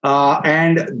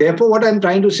 And therefore, what I'm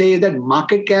trying to say is that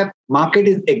market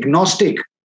is agnostic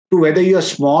to whether you're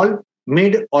small,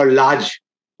 mid, or large.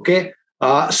 Okay.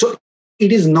 So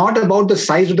it is not about the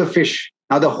size of the fish.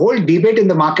 Now, the whole debate in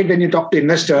the market, when you talk to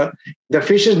investor, the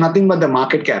fish is nothing but the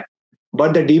market cap.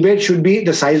 But the debate should be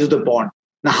the size of the pond.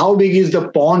 Now, how big is the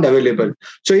pond available?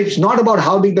 So it's not about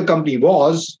how big the company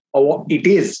was or what it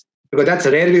is, because that's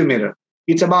a rear view mirror.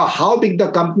 It's about how big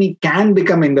the company can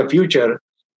become in the future.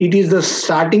 It is the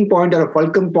starting point or a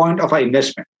fulcrum point of our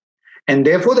investment. And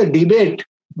therefore, the debate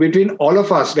between all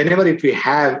of us, whenever if we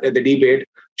have the debate,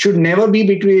 should never be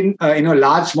between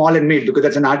large, small, and mid, because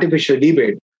that's an artificial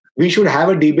debate. We should have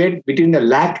a debate between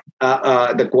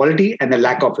the quality and the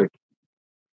lack of it.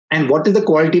 And what is the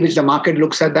quality which the market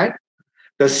looks at that?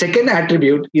 The second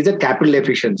attribute is a capital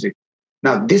efficiency.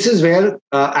 Now, this is where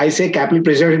I say capital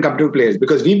preservation comes into place,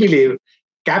 because we believe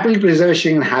capital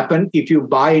preservation can happen if you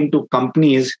buy into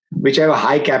companies which have a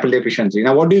high capital efficiency.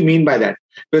 Now, what do you mean by that?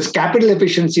 Because capital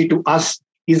efficiency to us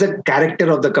is a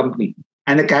character of the company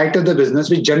and the character of the business,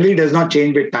 which generally does not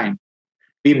change with time.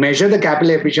 We measure the capital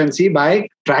efficiency by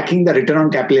tracking the return on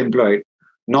capital employed,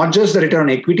 not just the return on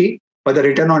equity, but the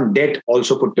return on debt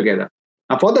also put together.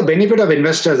 Now, for the benefit of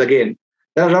investors, again,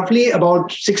 there are roughly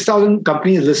about 6,000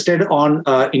 companies listed on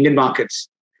Indian markets.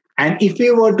 And if we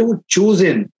were to choose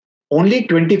in only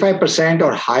 25%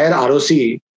 or higher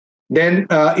ROC, then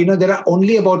there are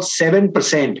only about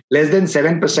 7%, less than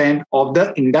 7% of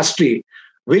the industry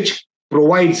which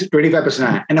provides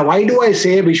 25%. And why do I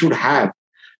say we should have?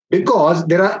 Because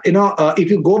there are, if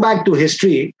you go back to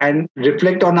history and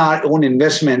reflect on our own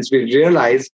investments, we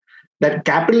realize that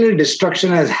capital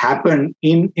destruction has happened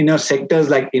in sectors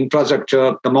like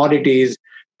infrastructure, commodities,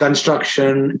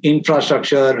 construction,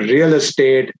 infrastructure, real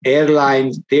estate,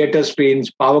 airlines, theater screens,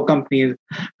 power companies,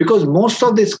 because most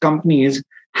of these companies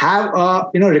have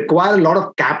require a lot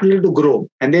of capital to grow,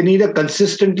 and they need a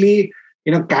consistently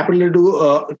capital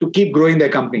to keep growing their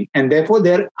company, and therefore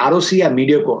their ROC are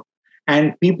mediocre.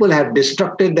 and people have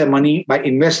destructed their money by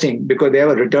investing because they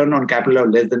have a return on capital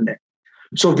of less than that.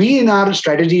 So we in our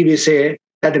strategy, we say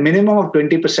that a minimum of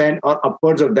 20% or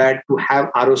upwards of that to have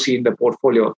ROC in the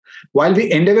portfolio. While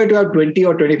we endeavor to have 20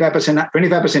 or 25%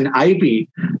 IP,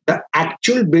 the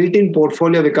actual built-in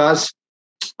portfolio because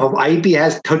of IP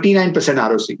has 39%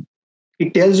 ROC.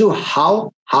 It tells you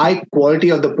how high quality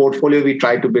of the portfolio we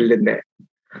try to build in there.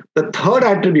 The third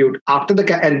attribute after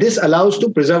and this allows to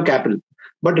preserve capital.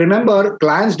 But remember,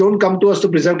 clients don't come to us to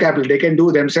preserve capital. They can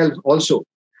do themselves also.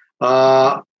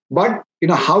 But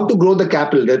how to grow the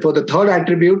capital. Therefore, the third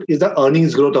attribute is the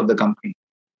earnings growth of the company.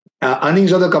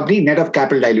 Earnings of the company net of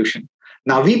capital dilution.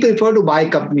 Now, we prefer to buy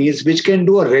companies which can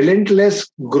do a relentless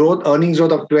growth, earnings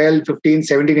growth of 12, 15,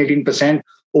 17, 18%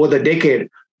 over the decade.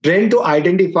 Trying to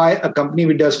identify a company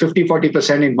which does 50,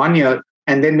 40% in 1 year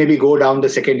and then maybe go down the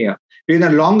second year. In the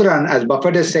long run, as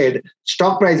Buffett has said,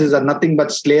 stock prices are nothing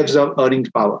but slaves of earnings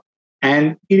power.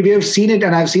 And we have seen it,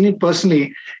 and I've seen it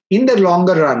personally. In the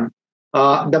longer run,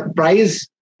 the price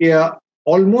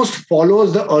almost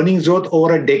follows the earnings growth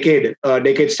over a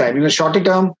decade's time. In the shorter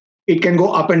term, it can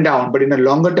go up and down, but in the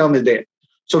longer term is there.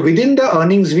 So within the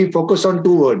earnings, we focus on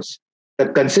two words, the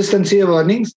consistency of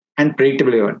earnings and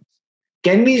predictability of earnings.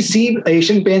 Can we see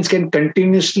Asian Paints can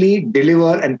continuously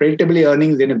deliver and predictably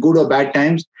earnings in a good or bad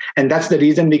times? And that's the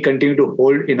reason we continue to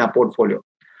hold in our portfolio.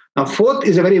 Now, fourth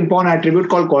is a very important attribute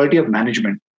called quality of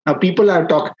management. Now,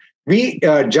 we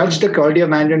judge the quality of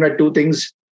management by two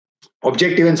things,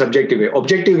 objective and subjective way.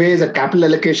 Objective way is a capital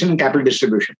allocation and capital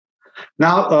distribution.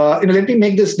 Now, let me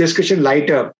make this discussion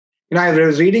lighter. I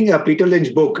was reading a Peter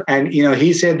Lynch book, and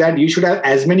he said that you should have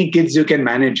as many kids you can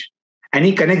manage, and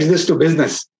he connects this to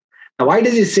business. Now, why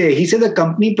does he say? He said the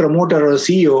company promoter or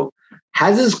CEO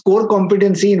has his core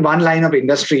competency in one line of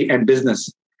industry and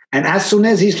business, and as soon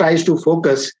as he tries to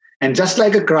focus, and just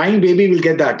like a crying baby will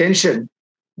get the attention,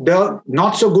 the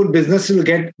not so good business will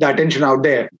get the attention out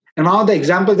there. And one of the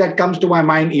examples that comes to my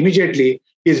mind immediately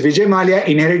is Vijay Mallya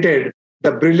inherited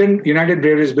the brilliant United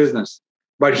Breweries business,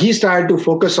 but he started to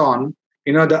focus on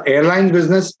the airlines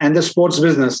business and the sports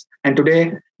business, and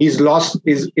today he's lost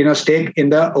his stake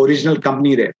in the original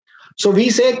company there. So we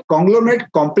say conglomerate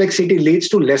complexity leads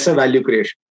to lesser value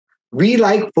creation. We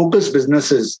like focused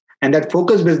businesses, and that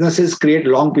focused businesses create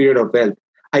long period of wealth.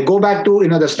 I go back to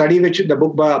the study which the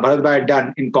book Bharat Bhai had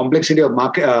done in complexity of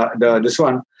market. This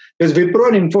one is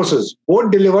Wipro and Infosys both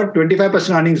delivered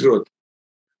 25% earnings growth,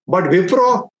 but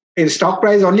Wipro is stock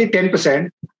price only 10%,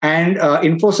 and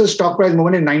Infosys stock price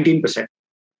movement is 19%.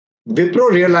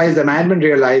 The management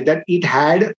realized that it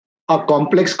had a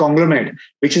complex conglomerate,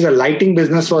 which is a lighting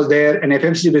business was there, and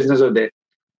FMCG business was there.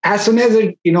 As soon as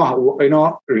it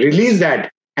released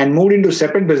that and moved into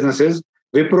separate businesses,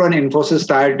 Wipro and Infosys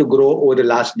started to grow over the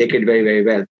last decade very, very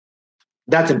well.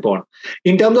 That's important.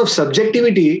 In terms of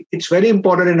subjectivity, it's very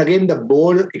important. And again, the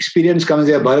board experience comes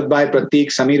there. Bharat Bhai, Prateek,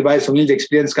 Samir Bhai, Sunil's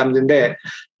experience comes in there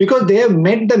because they have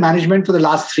met the management for the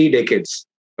last 3 decades.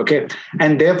 Okay.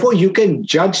 And therefore, you can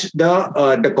judge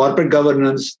the corporate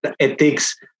governance, the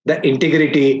ethics, the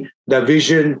integrity, the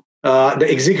vision, the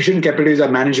execution capabilities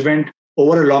of management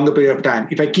over a longer period of time.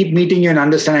 If I keep meeting you and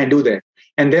understand, I do that.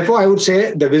 And therefore, I would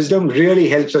say the wisdom really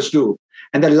helps us do.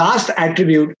 And the last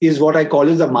attribute is what I call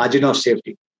is the margin of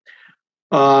safety.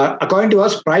 According to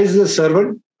us, price is a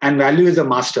servant and value is a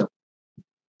master.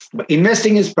 But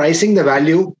investing is pricing the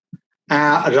value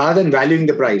rather than valuing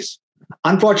the price.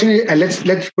 Unfortunately, and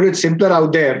let's put it simpler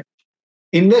out there.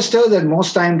 Investors at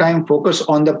most time focus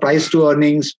on the price to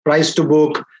earnings, price to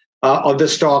book of the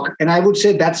stock. And I would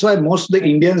say that's why most of the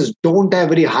Indians don't have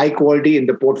very high quality in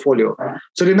the portfolio.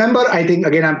 So remember, I think,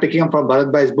 again, I'm picking up from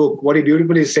Bharat Bhai's book, what he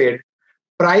beautifully said,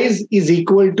 price is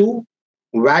equal to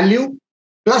value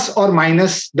plus or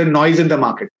minus the noise in the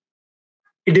market.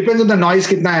 It depends on the noise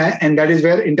kitna hai, and that is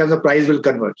where in terms of price will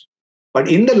converge.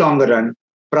 But in the longer run,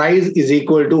 price is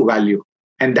equal to value.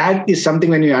 And that is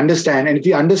something when you understand, and if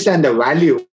you understand the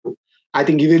value, I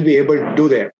think you will be able to do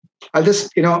that. I'll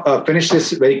just finish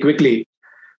this very quickly.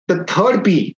 The third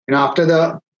P, after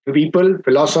the people,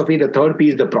 philosophy, the third P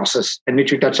is the process, and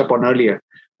which we touched upon earlier.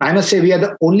 I must say we are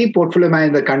the only portfolio manager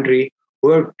in the country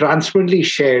who have transparently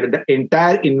shared the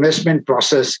entire investment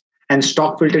process and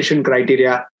stock filtration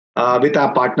criteria with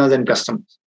our partners and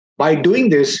customers. By doing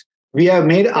this, we have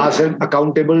made ourselves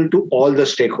accountable to all the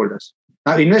stakeholders.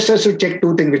 Now, investors should check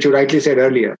 2 things, which you rightly said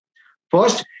earlier.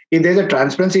 First, if there's a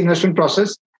transparency investment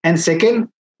process, and second,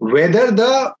 whether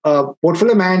the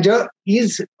portfolio manager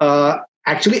is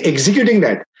actually executing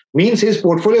that, means his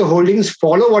portfolio holdings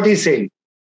follow what he's saying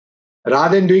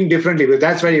rather than doing differently, because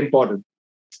that's very important.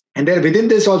 And then within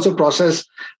this also process,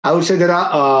 I would say there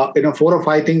are 4 or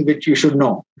 5 things which you should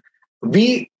know.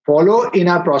 We follow in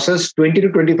our process 20 to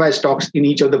 25 stocks in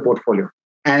each of the portfolio,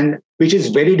 and which is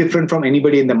very different from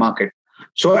anybody in the market.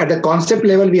 So at the concept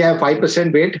level, we have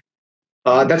 5% weight.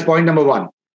 That's point number 1.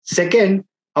 Second,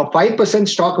 a 5%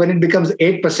 stock, when it becomes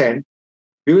 8%,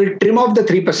 we will trim off the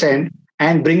 3%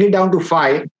 and bring it down to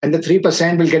 5, and the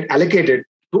 3% will get allocated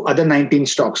to other 19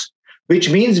 stocks, which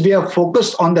means we are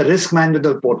focused on the risk management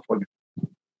of the portfolio.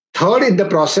 Third, in the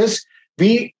process,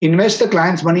 we invest the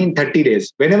client's money in 30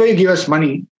 days. Whenever you give us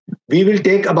money, we will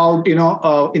take about,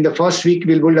 in the first week,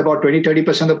 we'll build about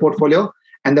 20-30% of the portfolio,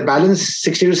 and the balance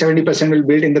 60 to 70% will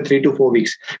build in the 3 to 4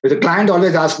 weeks. But the client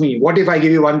always asks me, what if I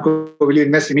give you 1 crore, will you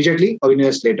invest immediately or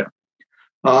invest later?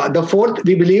 The fourth,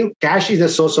 we believe cash is a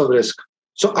source of risk.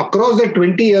 So across the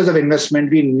 20 years of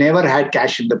investment, we never had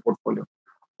cash in the portfolio.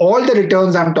 All the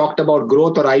returns I'm talked about,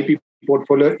 growth or IP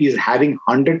portfolio, is having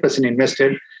 100%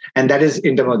 invested, and that is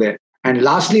in terms of there. And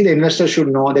lastly, the investor should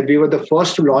know that we were the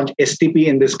first to launch STP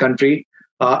in this country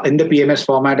in the PMS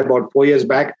format about 4 years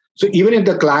back. So even if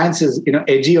the client is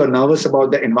edgy or nervous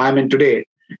about the environment today,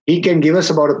 he can give us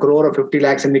about 1 crore or 50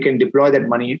 lakhs, and we can deploy that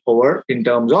money over in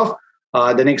terms of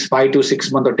the next 5 to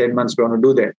 6 months or 10 months we want to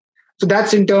do that. So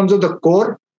that's in terms of the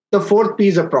core. The fourth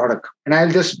piece of product, and I'll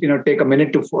just take a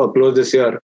minute to close this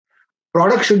here.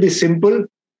 Product should be simple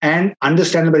and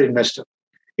understandable to investor.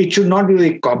 It should not be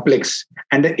very complex,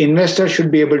 and the investor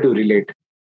should be able to relate.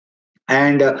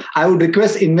 And I would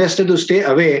request investor to stay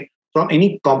away from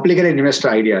any complicated investor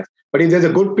ideas. But if there's a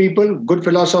good people, good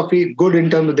philosophy, good in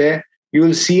terms of there, you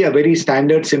will see a very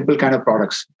standard, simple kind of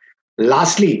products.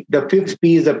 Lastly, the fifth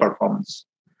P is the performance.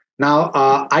 Now,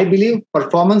 I believe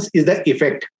performance is the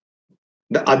effect.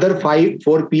 The other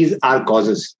 4 Ps are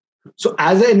causes. So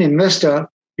as an investor,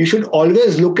 you should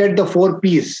always look at the 4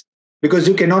 Ps, because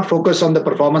you cannot focus on the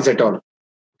performance at all.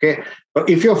 Okay, but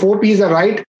if your 4 Ps are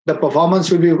right, the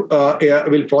performance will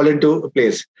fall into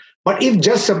place. But if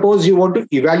just suppose you want to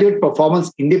evaluate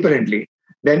performance independently,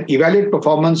 then evaluate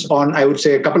performance on, I would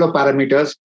say, a couple of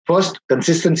parameters. First,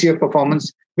 consistency of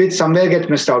performance, which somewhere gets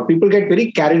missed out. People get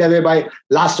very carried away by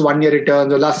last 1 year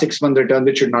returns or last 6 month returns,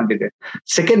 which should not be there.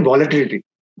 Second, volatility.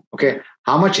 Okay,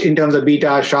 how much in terms of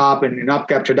beta, sharp, and up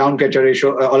capture, down capture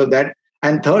ratio, all of that.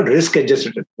 And third, risk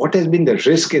adjusted. What has been the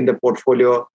risk in the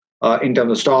portfolio in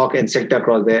terms of stock and sector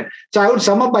across there? So I would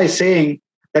sum up by saying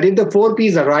that if the 4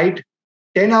 Ps are right,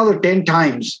 10 out of 10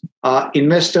 times,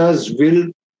 investors will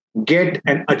get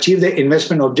and achieve their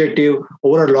investment objective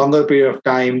over a longer period of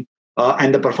time,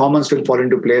 and the performance will fall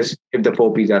into place if the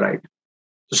 4 Ps are right.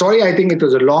 So sorry, I think it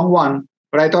was a long one,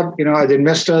 but I thought, as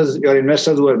investors, your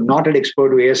investors who are not an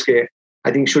expert to ASK,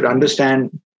 I think should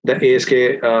understand the ASK,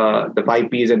 the 5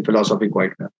 Ps and philosophy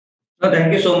quite well. No,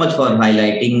 thank you so much for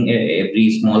highlighting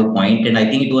every small point. And I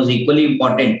think it was equally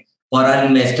important for our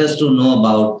investors to know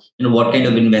about what kind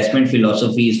of investment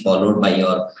philosophy is followed by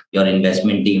your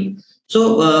investment team.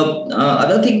 So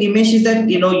other thing, Nimesh, is that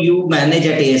you manage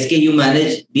at ASK, you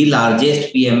manage the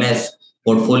largest PMS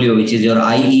portfolio, which is your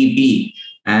IEP,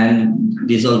 and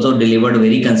this also delivered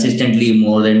very consistently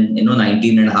more than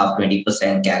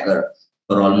 19.5-20% CAGR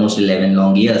for almost 11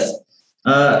 long years.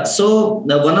 So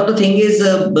one of the thing is,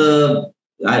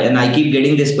 and I keep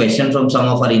getting this question from some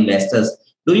of our investors.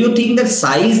 Do you think that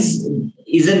size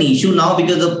is an issue now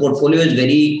because the portfolio is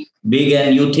very big,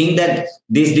 and you think that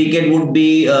this decade would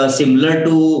be similar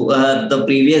to the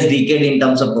previous decade in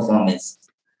terms of performance?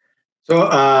 So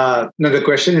no, the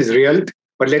question is real,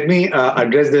 but let me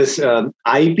address this.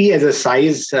 IP as a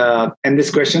size, and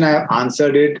this question I have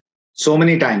answered it so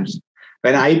many times.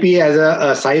 When IP as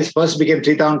a size first became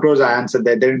 3,000 crores, I answered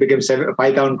that. Then it became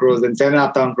 5,000 crores, then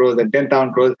 7,500 crores, then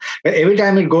 10,000 crores. But every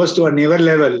time it goes to a newer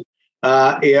level,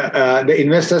 the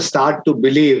investors start to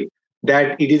believe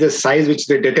that it is a size which is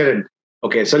a deterrent.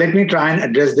 Okay, so let me try and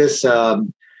address this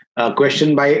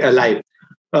question by live.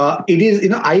 It is,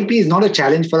 IP is not a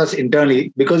challenge for us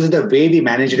internally because it's the way we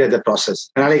manage it as a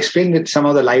process. And I'll explain with some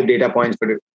of the live data points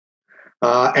for you.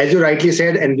 As you rightly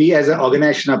said, and we as an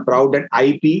organization are proud that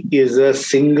IP is the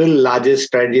single largest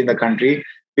strategy in the country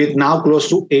with now close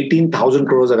to 18,000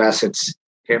 crores of assets.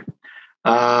 Okay.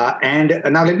 And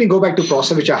now let me go back to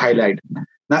process, which I highlight.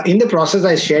 Now, in the process,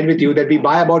 I shared with you that we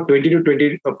buy about 20 to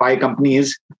 25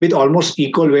 companies with almost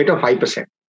equal weight of 5%.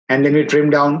 And then we trim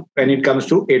down when it comes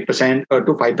to 8% or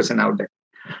to 5% out there.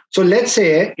 So let's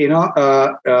say,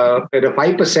 the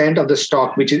 5% of the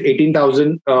stock, which is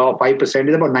 18,000, 5%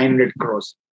 is about 900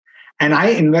 crores. And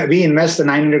we invest the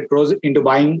 900 crores into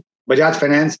buying Bajaj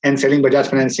Finance and selling Bajaj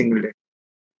Finance single day.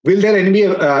 Will there any be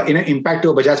impact to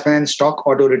a Bajaj Finance stock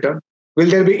or to return? Will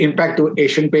there be impact to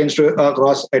Asian Paints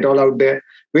across at all out there?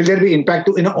 Will there be impact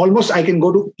to, almost I can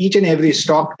go to each and every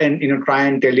stock and, try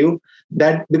and tell you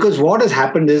that, because what has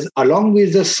happened is, along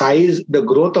with the size, the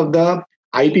growth of the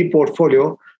IP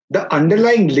portfolio, the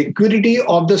underlying liquidity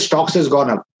of the stocks has gone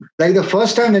up. Like the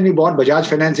first time when we bought Bajaj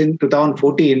Finance in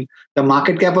 2014, the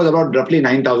market cap was about roughly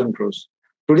 9,000 crores.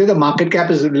 Today, the market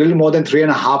cap is a little more than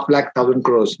 3.5 lakh thousand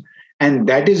crores. And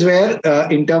that is where,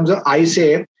 in terms of, I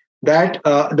say that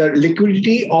the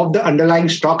liquidity of the underlying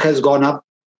stock has gone up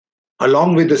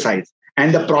along with the size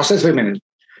and the process we manage.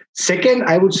 Second,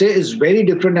 I would say is very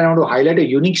different. And I want to highlight a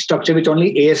unique structure which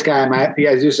only ASKM,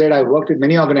 as you said, I've worked with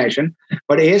many organizations,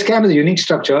 but ASKM is a unique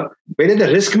structure where the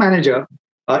risk manager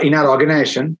in our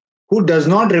organization who does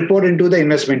not report into the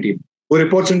investment team, who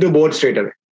reports into board straight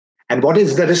away. And what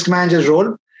is the risk manager's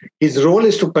role? His role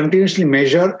is to continuously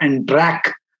measure and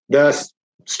track the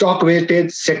stock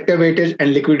weightage, sector weightage,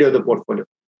 and liquidity of the portfolio.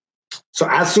 So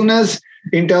as soon as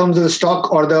in terms of the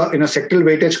stock or the sectoral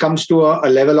weightage comes to a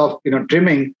level of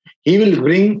trimming, he will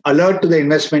bring alert to the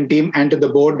investment team and to the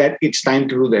board that it's time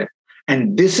to do that.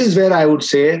 And this is where I would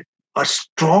say a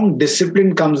strong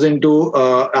discipline comes into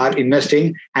our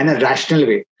investing and a rational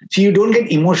way. So you don't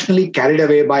get emotionally carried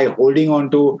away by holding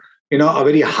on to a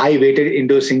very high weighted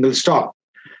into a single stock.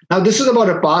 Now, this is about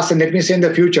the past, and let me say in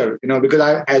the future,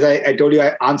 because as I told you,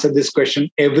 I answered this question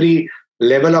every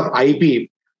level of IP.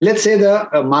 Let's say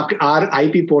our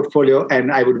IP portfolio,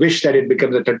 and I would wish that it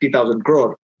becomes a 30,000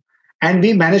 crore, and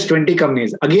we manage 20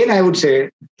 companies. Again, I would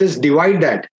say just divide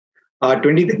that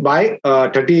 20 by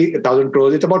 30,000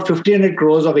 crores. It's about 1,500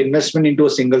 crores of investment into a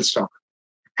single stock.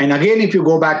 And again, if you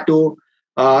go back to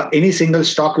any single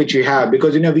stock which we have,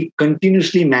 because we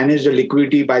continuously manage the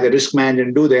liquidity by the risk manager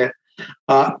and do that.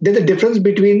 There's a difference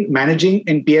between managing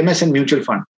in PMS and mutual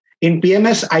fund. In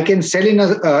PMS, I can sell in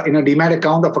a demat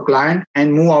account of a client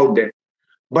and move out there.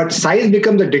 But size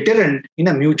becomes a deterrent in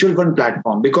a mutual fund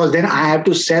platform, because then I have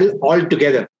to sell all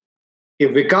together.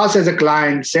 If Vikas as a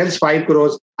client sells 5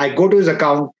 crores, I go to his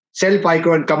account, sell 5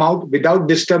 crores and come out without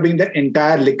disturbing the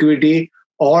entire liquidity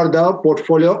or the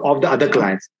portfolio of the other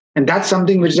clients. And that's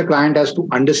something which the client has to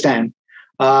understand.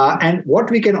 And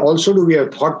what we can also do, we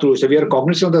have thought through. So we are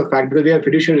cognizant of the fact that we have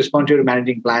fiduciary responsibility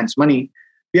managing clients' money.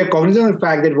 We are cognizant of the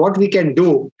fact that what we can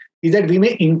do is that we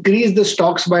may increase the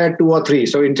stocks by a 2 or 3.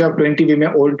 So instead of 20, we may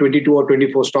own 22 or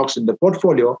 24 stocks in the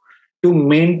portfolio to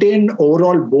maintain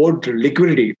overall board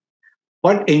liquidity,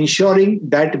 but ensuring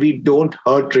that we don't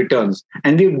hurt returns.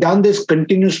 And we've done this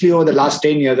continuously over the last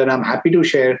 10 years. And I'm happy to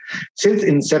share, since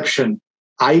inception,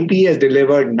 IP has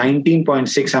delivered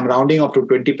 19.6. I'm rounding up to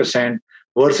 20%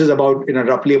 versus about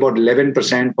roughly about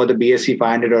 11% for the BSE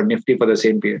 500 or Nifty for the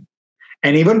same period.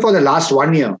 And even for the last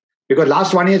 1 year, because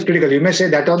last 1 year is critical. You may say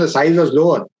that on the size was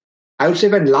lower. I would say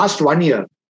when last 1 year,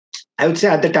 I would say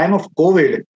at the time of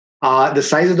COVID, the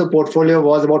size of the portfolio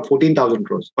was about 14,000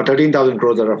 crores or 13,000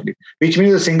 crores roughly, which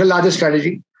means the single largest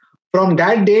strategy. From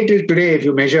that day till today, if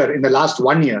you measure in the last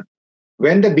 1 year,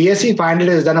 when the BSE 500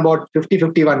 has done about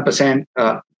 51%,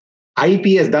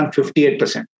 IP has done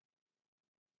 58%.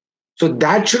 So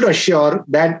that should assure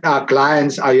that our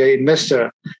clients, our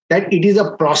investor, that it is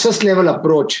a process level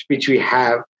approach which we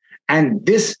have. And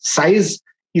this size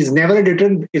is never a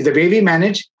deterrent, is the way we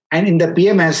manage. And in the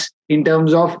PMS, in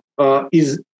terms of,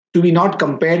 is to be not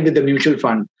compared with the mutual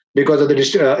fund because of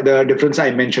the difference I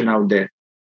mentioned out there.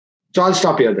 So I'll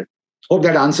stop here then. Hope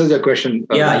that answers your question.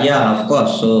 Yeah, of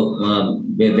course. So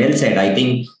well said. I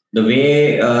think the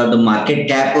way the market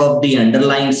cap of the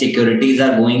underlying securities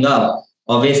are going up,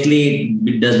 obviously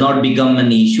it does not become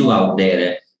an issue out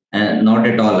there. Not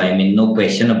at all. I mean, no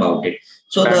question about it.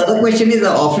 So the other question is,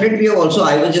 often we have also,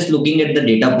 I was just looking at the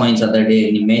data points other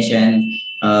day, Nimesh, and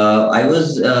I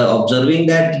was observing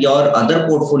that your other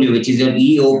portfolio, which is your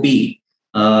EOP,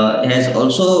 has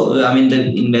also, I mean,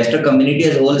 the investor community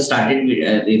has all started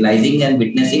realizing and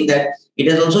witnessing that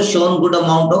it has also shown good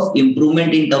amount of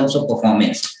improvement in terms of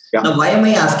performance. Yeah. Now, why am I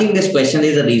asking this question?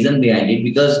 There's a reason behind it,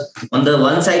 because on the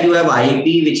one side, you have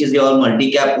IP, which is your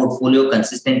multi-cap portfolio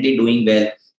consistently doing well.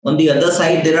 On the other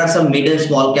side, there are some mid and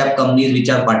small cap companies which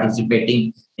are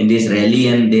participating in this rally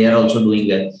and they are also doing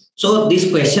well. So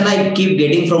this question I keep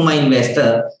getting from my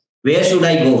investor, where should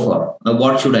I go for?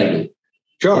 What should I do?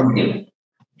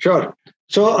 Sure.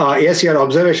 So yes, your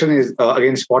observation is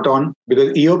again spot on,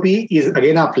 because EOP is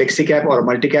again a flexi cap or a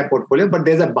multi-cap portfolio, but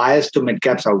there's a bias to mid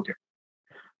caps out there.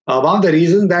 One of the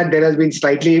reasons that there has been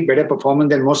slightly better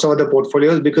performance than most of the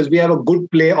portfolios, because we have a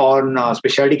good play on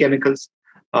specialty chemicals,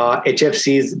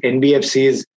 HFCs,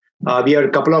 NBFCs. We have a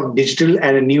couple of digital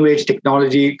and a new age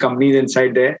technology companies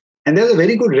inside there. And there's a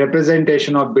very good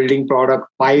representation of building product,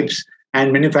 pipes,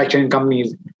 and manufacturing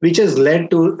companies, which has led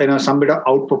to some bit of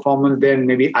outperformance than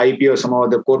maybe IP or some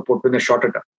of the core portfolio in the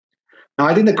shorter term. Now,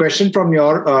 I think the question from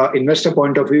your investor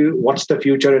point of view, what's the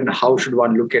future and how should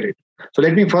one look at it? So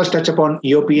let me first touch upon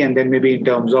EOP and then maybe in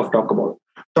terms of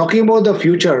talking about the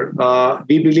future.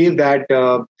 We believe that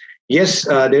yes,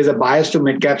 there's a bias to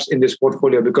mid caps in this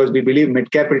portfolio because we believe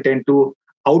mid cap will tend to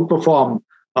outperform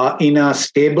in a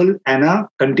stable and a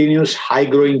continuous high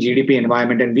growing GDP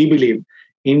environment. And we believe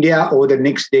India over the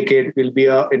next decade will be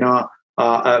will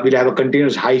have a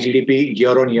continuous high GDP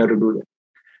year on year to do that.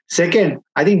 Second,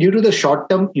 I think due to the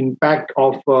short-term impact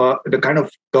of the kind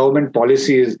of government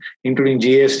policies, including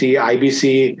GST,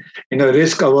 IBC,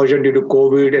 risk aversion due to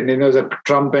COVID, and then there's a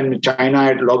Trump and China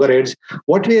at loggerheads.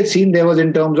 What we had seen there was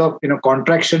in terms of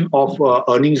contraction of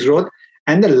earnings growth,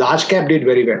 and the large cap did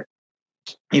very well.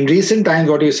 In recent times,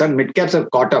 what we saw, mid caps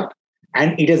have caught up,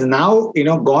 and it has now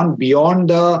gone beyond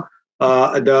the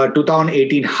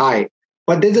 2018 high.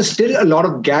 But there's still a lot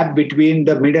of gap between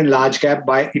the mid and large cap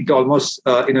by it almost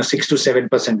 6 to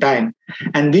 7% time.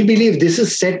 And we believe this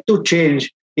is set to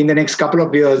change in the next couple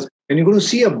of years, and you're going to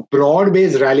see a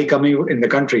broad-based rally coming in the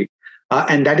country.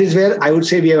 And that is where I would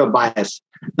say we have a bias.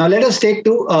 Now, let us take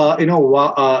to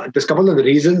just a couple of the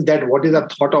reasons that what is the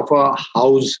thought of a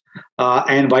house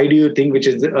and why do you think which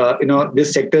is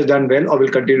this sector has done well or will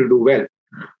continue to do well.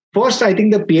 First, I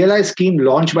think the PLI scheme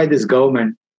launched by this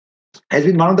government has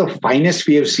been one of the finest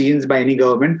we have seen by any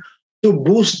government to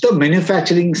boost the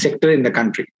manufacturing sector in the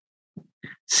country.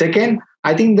 Second,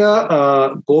 I think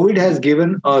the COVID has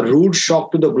given a rude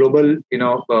shock to the global,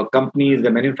 companies,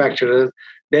 the manufacturers,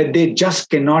 that they just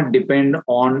cannot depend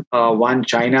on one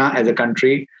China as a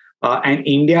country, and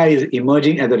India is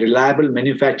emerging as a reliable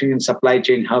manufacturing and supply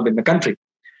chain hub in the country.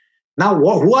 Now,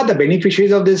 who are the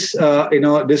beneficiaries of this?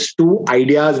 These two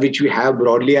ideas which we have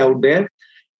broadly out there.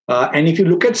 And if you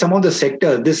look at some of the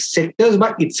sectors, this sectors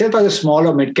by itself are a small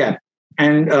or mid cap.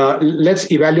 And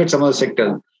let's evaluate some of the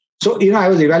sectors. So, I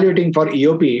was evaluating for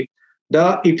EOP.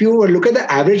 If you look at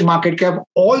the average market cap,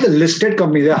 all the listed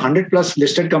companies, there are 100 plus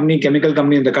listed company, chemical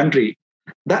company in the country,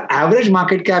 the average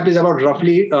market cap is about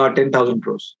roughly 10,000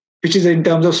 crores, which is in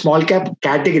terms of small cap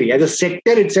category. As a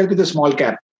sector itself is a small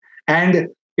cap. And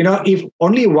if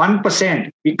only 1%,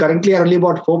 we currently are only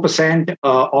about 4%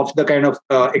 of the kind of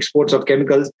exports of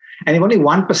chemicals, and if only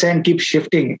 1% keeps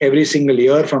shifting every single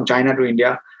year from China to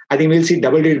India, I think we'll see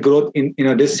double-digit growth in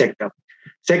this sector.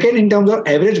 Second, in terms of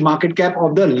average market cap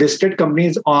of the listed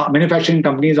companies or manufacturing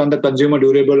companies on the consumer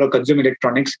durable or consumer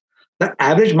electronics, the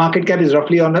average market cap is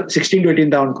roughly on 16 to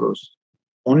 18,000 crores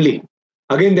only.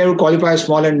 Again, they will qualify as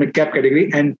small and mid cap category,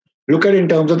 and look at in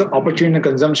terms of the opportunity in the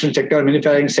consumption sector or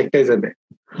manufacturing sectors are there.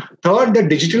 Third, the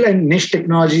digital and niche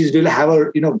technologies will have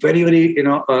a very, very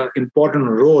important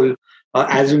role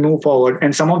as we move forward.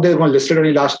 And some of them were listed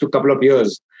only last couple of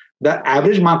years. The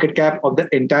average market cap of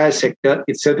the entire sector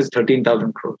itself is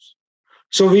 13,000 crores.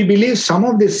 So we believe some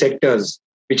of these sectors,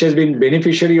 which has been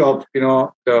beneficiary of the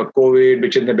COVID,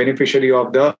 which is the beneficiary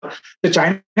of the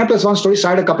China Plus One story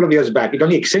started a couple of years back. It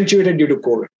only accentuated due to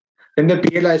COVID. Then the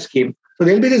PLI scheme. So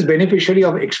there'll be this beneficiary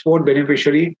of export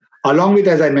beneficiary, along with,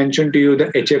 as I mentioned to you, the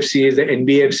HFCs, the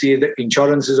NBFCs, the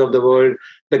insurances of the world,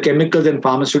 the chemicals and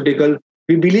pharmaceutical.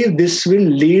 We believe this will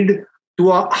lead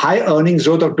to a high earnings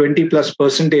growth of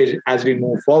 20+% as we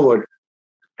move forward.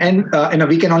 And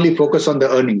we can only focus on the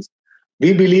earnings.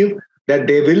 We believe that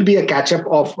there will be a catch up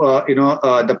of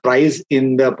the price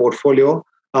in the portfolio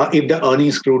if the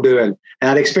earnings grew well. And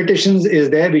our expectations is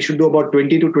there we should do about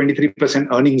 20 to 23%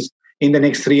 earnings in the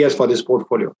next 3 years for this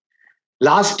portfolio.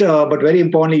 Last, but very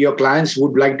importantly, your clients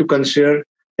would like to consider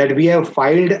that we have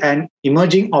filed an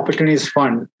emerging opportunities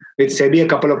fund with SEBI a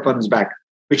couple of months back,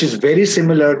 which is very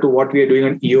similar to what we are doing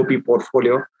on EOP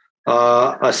portfolio,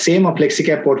 a same a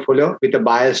flexi-cap portfolio with a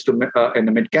bias to in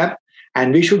the mid-cap.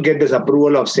 And we should get this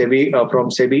approval of SEBI from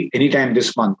SEBI anytime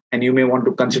this month, and you may want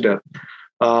to consider.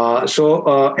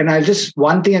 And I'll just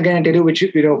one thing again I tell you, which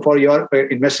for your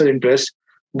investor interest,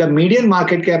 the median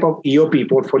market cap of EOP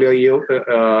portfolio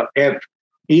F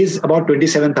is about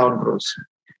 27,000 crores,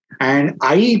 and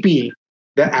IEP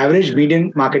the average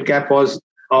median market cap was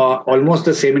almost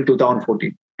the same in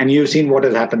 2014, and you've seen what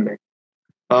has happened there.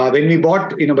 When we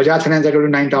bought, Bajaj Finance, I told you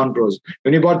 9,000 crores.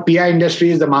 When we bought PI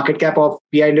Industries, the market cap of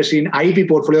PI Industry in IEP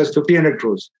portfolio was 1,500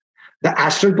 crores. The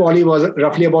Astral Poly was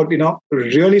roughly about,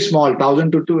 really small,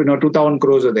 1,000 to 2,000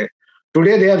 crores are there.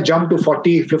 Today, they have jumped to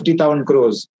 40, 50,000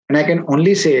 crores. And I can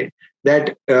only say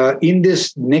that in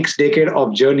this next decade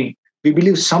of journey, we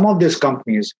believe some of these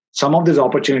companies, some of these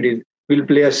opportunities will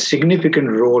play a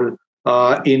significant role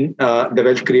in the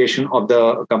wealth creation of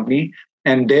the company.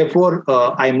 And therefore,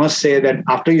 I must say that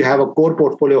after you have a core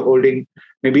portfolio holding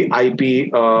maybe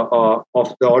IP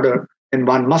of the order, then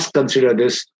one must consider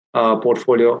this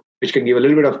portfolio, which can give a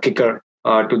little bit of kicker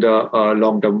to the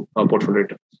long-term portfolio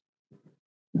return.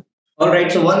 All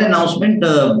right. So one announcement,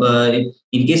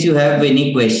 in case you have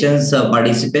any questions,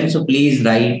 participants, so please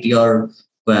write your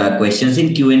questions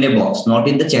in Q&A box, not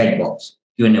in the chat box,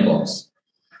 Q&A box.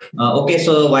 Okay.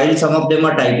 So while some of them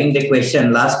are typing the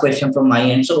question, last question from my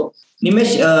end. So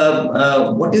Nimesh,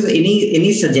 what is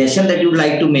any suggestion that you'd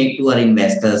like to make to our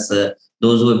investors,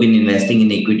 those who have been investing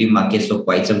in equity markets for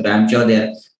quite some time? I'm sure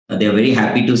they're very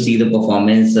happy to see the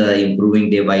performance improving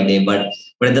day by day, but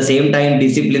at the same time,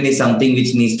 discipline is something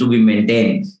which needs to be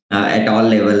maintained at all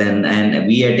level. And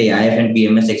we at AIF and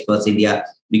PMS Experts India,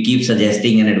 we keep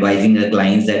suggesting and advising our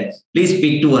clients that please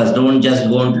speak to us. Don't just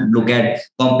go and look at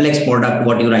complex product,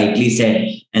 what you rightly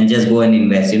said, and just go and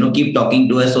invest. Keep talking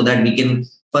to us so that we can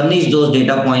furnish those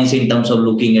data points in terms of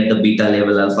looking at the beta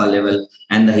level, alpha level,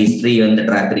 and the history and the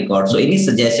track record. So any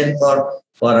suggestion for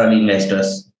our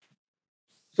investors?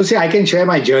 So see, I can share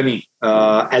my journey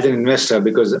as an investor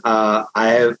because I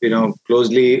have,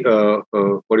 closely,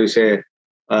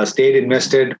 stayed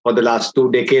invested for the last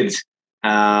 2 decades.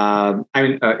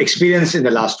 Experience in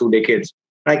the last 2 decades.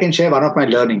 But I can share one of my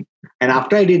learning. And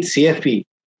after I did CFP,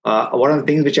 one of the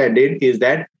things which I did is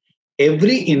that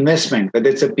every investment, whether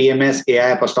it's a PMS,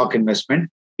 AIF, or stock investment,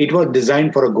 it was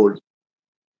designed for a goal.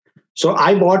 So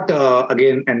I bought,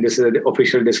 again, and this is an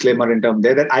official disclaimer in terms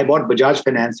there, that I bought Bajaj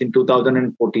Finance in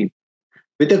 2014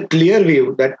 with a clear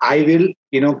view that I will,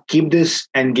 keep this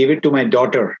and give it to my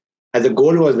daughter. As a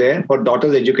goal was there for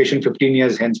daughter's education 15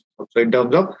 years hence. So in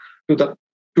terms of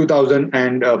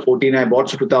 2014, I bought,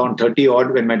 so 2030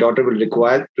 odd when my daughter will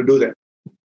require to do that.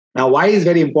 Now, why is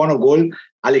very important goal?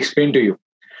 I'll explain to you.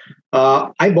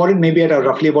 I bought it maybe at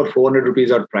roughly about 400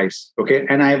 rupees odd price. Okay.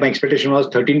 And my expectation was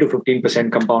 13 to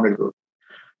 15% compounded growth.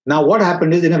 Now, what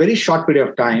happened is in a very short period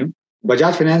of time,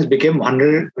 Bajaj Finance became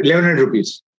 1100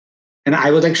 rupees. And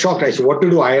I was like shocked. I said, what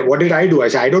did I do? I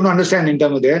said, I don't understand in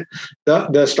terms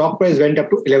of the stock price went up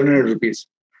to 1100 rupees.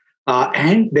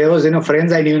 And there was,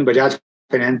 friends I knew in Bajaj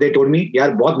Finance, they told me,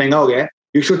 yaar, bahut mehenga ho gaya,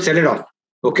 you should sell it off.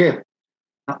 Okay.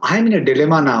 Now, I'm in a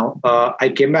dilemma now. I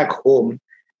came back home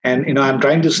and, I'm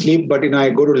trying to sleep, but, I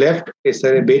go to left, it's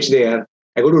a bech de yaar.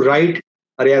 I go to right,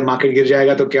 yaar, market gir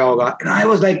jayega to kya hoga? And I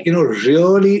was like,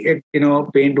 really,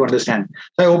 pain to understand.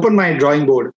 So I opened my drawing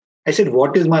board. I said,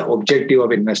 what is my objective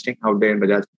of investing out there in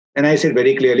Bajaj? And I said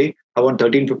very clearly, I want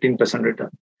 13-15%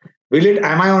 return.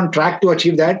 Am I on track to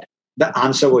achieve that? The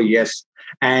answer was yes.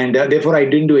 And therefore, I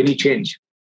didn't do any change.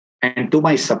 And to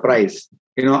my surprise,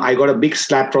 I got a big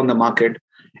slap from the market.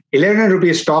 1100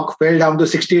 rupees stock fell down to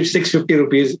 650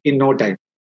 rupees in no time.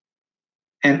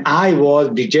 And I was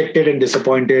dejected and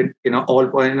disappointed, all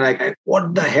point, like,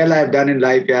 what the hell I've done in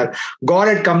life here. God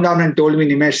had come down and told me,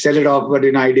 Nimesh, sell it off, but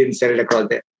I didn't sell it across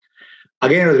there.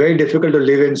 Again, it was very difficult to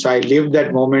live in. So I lived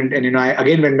that moment and, I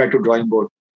again went back to drawing board.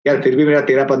 Yeah, fir bhi mera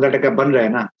 13-15% ban raha hai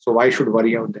na. So why should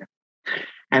worry out there?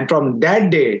 And from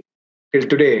that day till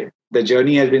today, the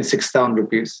journey has been 6,000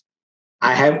 rupees.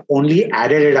 I have only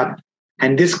added it up.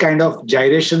 And this kind of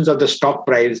gyrations of the stock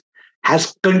price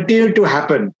has continued to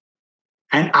happen.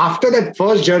 And after that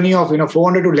first journey of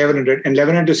 400 to 1100 and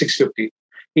 1100 to 650,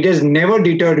 it has never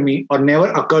deterred me or never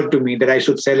occurred to me that I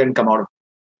should sell and come out of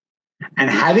it.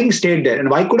 And having stayed there, and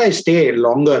why could I stay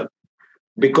longer?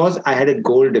 Because I had a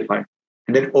goal defined.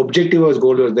 And that objective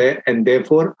goal was there. And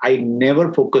therefore, I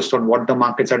never focused on what the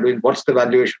markets are doing, what's the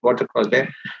valuation, what's across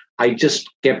there. I just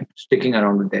kept sticking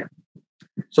around with them.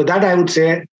 So that I would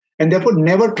say, and therefore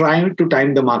never trying to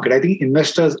time the market. I think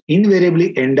investors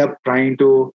invariably end up trying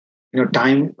to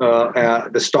time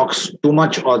the stocks too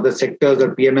much or the sectors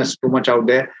or PMS too much out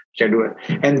there.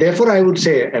 And therefore, I would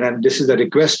say, and this is a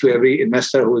request to every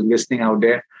investor who is listening out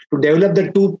there, to develop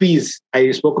the 2 Ps.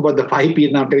 I spoke about the 5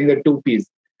 Ps, now I'm telling the 2 Ps,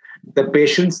 the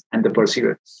patience and the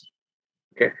perseverance.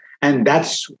 Okay. And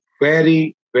that's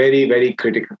very, very, very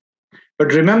critical.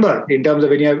 But remember, in terms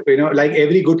of when you have, like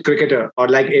every good cricketer or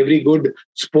like every good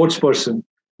sports person,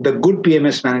 the good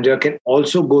PMS manager can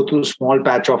also go through a small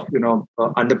patch of,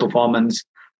 underperformance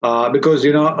because,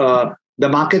 the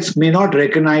markets may not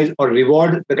recognize or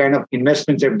reward the kind of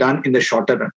investments they've done in the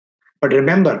shorter run. But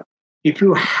remember, if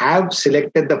you have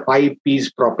selected the 5 Ps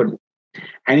properly,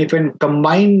 and if you can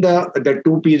combine the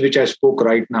 2 Ps which I spoke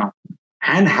right now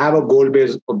and have a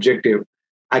goal-based objective,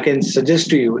 I can suggest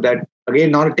to you that,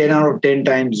 again, not 10 out of 10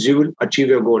 times, you will achieve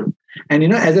your goal. And,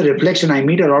 as a reflection, I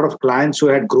meet a lot of clients who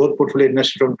had growth portfolio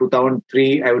invested from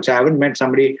 2003. I would say I haven't met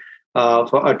somebody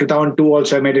for 2002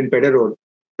 also I met in Pedder Road.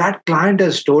 that client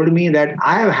has told me that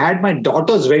I have had my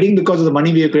daughter's wedding because of the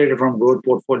money we have created from growth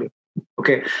portfolio.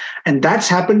 Okay. And that's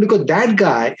happened because that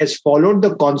guy has followed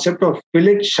the concept of fill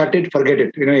it, shut it, forget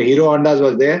it. Hero Hondas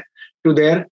was there to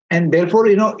there. And therefore,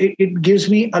 it gives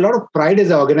me a lot of pride as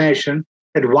an organization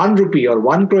that 1 rupee or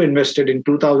 1 crore invested in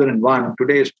 2001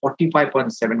 today is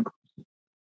 45.7 crores.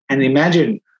 And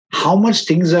imagine how much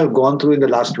things have gone through in the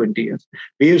last 20 years.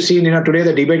 We have seen, today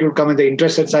the debate will come in the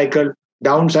interest rate cycle,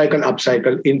 down cycle, up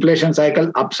cycle, inflation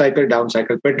cycle, up cycle, down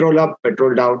cycle, petrol up,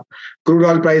 petrol down, crude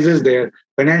oil prices there,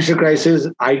 financial crisis,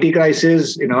 IT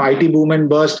crisis, IT boom and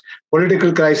burst,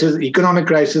 political crisis, economic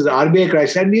crisis, RBI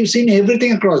crisis, and we've seen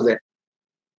everything across there.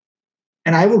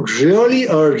 And I would really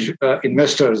urge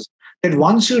investors that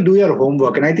once you do your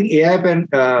homework, and I think AIF and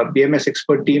PMS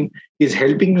expert team is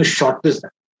helping you shortlist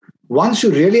that. Once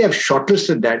you really have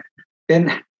shortlisted that,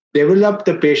 then develop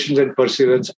the patience and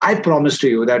perseverance. I promise to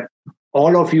you that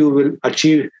all of you will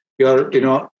achieve your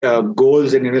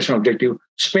goals and investment objective.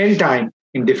 Spend time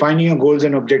in defining your goals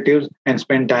and objectives and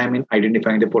spend time in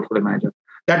identifying the portfolio manager.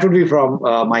 That would be from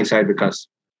my side, Vikas.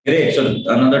 Great. So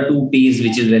another 2 P's,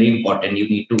 which is very important. You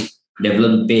need to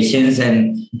develop patience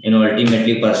and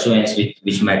ultimately pursuance,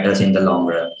 which matters in the long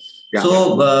run. Yeah.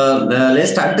 So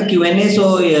let's start the Q&A.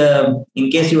 So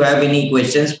in case you have any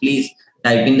questions, please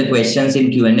type in the questions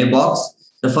in Q&A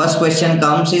box. The first question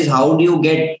comes is how do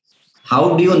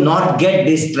you not get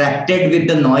distracted with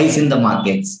the noise in the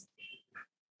markets?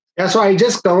 Yeah, so I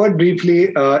just covered briefly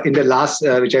in the last,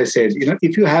 which I said,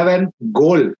 if you have a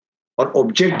goal or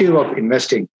objective of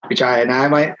investing, and I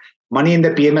have my money in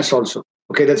the PMS also.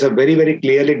 Okay, that's a very, very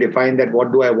clearly defined that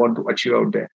what do I want to achieve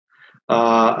out there.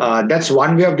 That's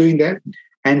one way of doing that.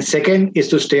 And second is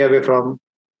to stay away from,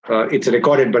 it's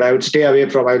recorded, but I would stay away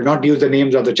from, I will not use the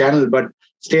names of the channel, but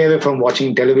stay away from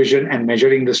watching television and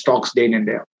measuring the stocks day in and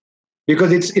day out.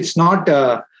 Because it's not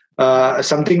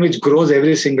something which grows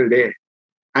every single day.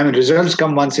 I mean, results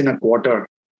come once in a quarter.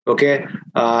 Okay.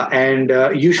 And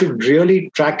you should really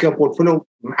track your portfolio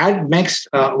at max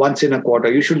once in a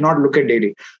quarter. You should not look at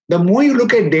daily. The more you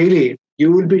look at daily,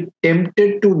 you will be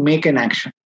tempted to make an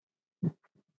action.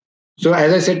 So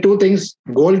as I said, 2 things,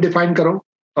 goal define karo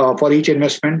for each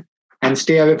investment and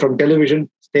stay away from television,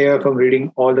 stay away from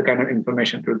reading all the kind of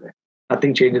information through there.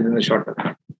 Nothing changes in the short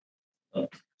term.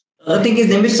 The thing is,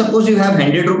 Nimesh, suppose you have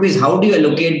 100 rupees, how do you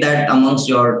allocate that amongst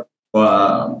your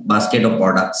basket of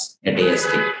products at AST?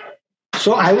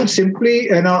 So I would simply,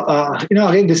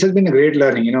 again, this has been a great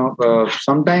learning.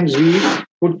 Sometimes we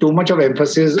put too much of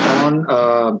emphasis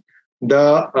on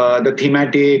the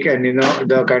thematic and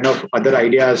the kind of other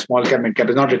ideas, small cap, mid cap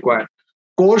is not required.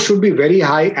 Core should be very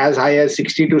high as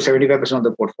 60 to 75% of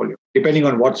the portfolio, depending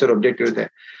on what's your objective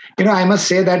there. I must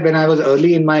say that when I was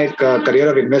early in my career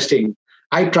of investing,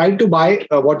 I tried to buy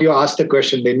what you asked the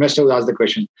question, the investor who asked the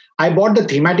question. I bought the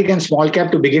thematic and small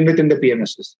cap to begin with in the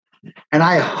PMSs. And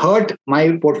I hurt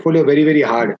my portfolio very, very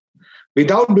hard.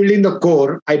 Without building the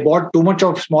core, I bought too much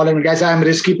of small and mid. Guys, I'm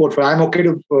risky portfolio. I'm okay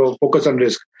to focus on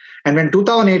risk. And when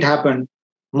 2008 happened,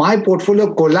 my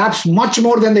portfolio collapsed much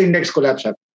more than the index collapse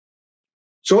happened.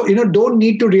 So, don't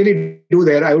need to really do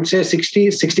there. I would say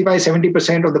 60, 65,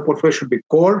 70% of the portfolio should be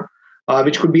core,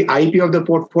 which could be IP of the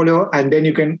portfolio. And then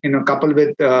you can, couple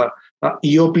with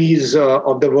EOPs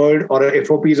of the world or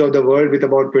FOPs of the world with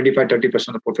about 25, 30%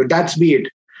 of the portfolio. That's be it.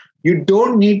 You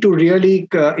don't need to really,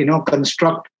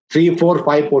 construct 3, 4,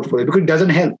 5 portfolio because it doesn't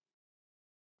help.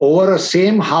 Over a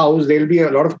same house, there will be a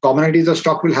lot of commonalities of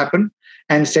stock will happen.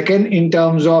 And second, in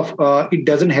terms of it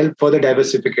doesn't help further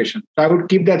diversification. So I would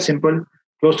keep that simple,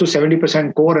 close to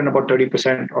 70% core and about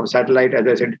 30% of satellite, as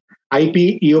I said,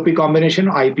 IP, EOP combination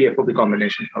or IP, FOP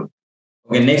combination.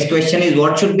 Okay, next question is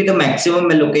what should be the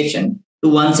maximum allocation to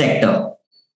one sector?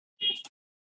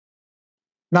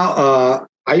 Now,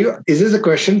 is this a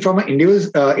question from an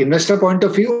individual investor point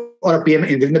of view or a PM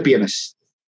in the PMS?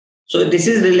 So this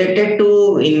is related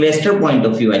to investor point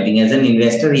of view. I think as an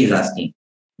investor, he's asking.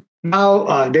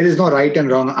 Now, there is no right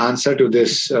and wrong answer to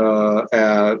this.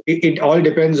 It all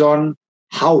depends on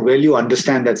how well you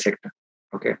understand that sector.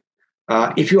 Okay.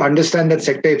 If you understand that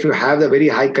sector, if you have the very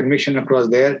high conviction across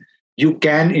there, you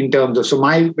can in terms of, so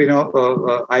my,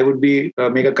 I would be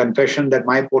make a confession that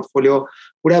my portfolio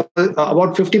would have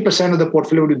about 50% of the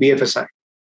portfolio would be BFSI.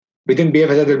 Within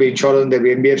BFSI, there'll be insurance, there'll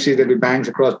be NBFCs, there'll be banks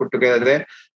across put together there.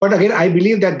 But again, I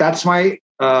believe that that's my,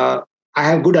 I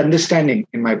have good understanding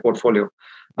in my portfolio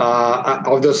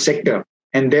of the sector.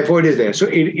 And therefore it is there. So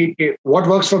what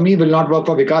works for me will not work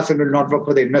for Vikas and will not work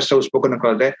for the investor who's spoken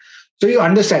across there. So you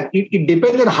understand, it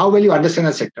depends on how well you understand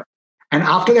the sector. And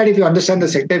after that, if you understand the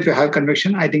sector, if you have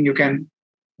conviction, I think you can,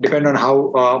 depend on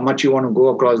how much you want to go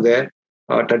across there,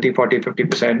 30, 40,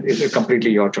 50% is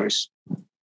completely your choice.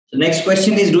 The next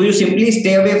question is, do you simply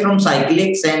stay away from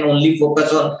cyclics and only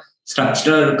focus on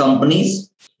structured companies?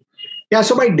 Yeah,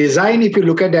 so by design, if you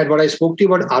look at that, what I spoke to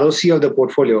you about ROC of the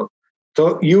portfolio,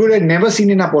 so you would have never seen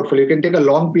in our portfolio. You can take a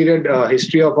long period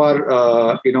history of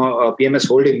our PMS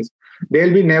holdings.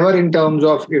 They'll be never in terms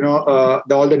of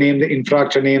all the name, the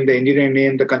infrastructure name, the engineering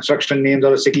name, the construction names,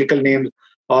 or the cyclical names,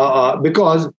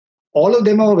 because all of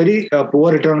them are very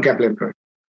poor return on capital employed.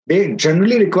 They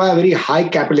generally require very high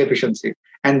capital efficiency,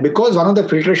 and because one of the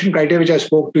filtration criteria which I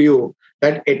spoke to you,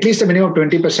 that at least a minimum of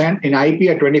 20%, in IP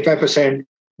at 25%,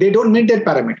 they don't meet that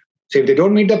parameter. So if they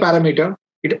don't meet the parameter,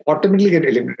 it automatically get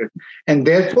eliminated. And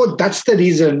therefore, that's the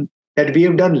reason that we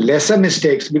have done lesser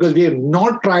mistakes, because we have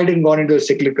not tried and gone into the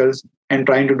cyclicals and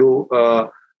trying to do,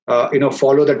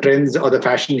 follow the trends or the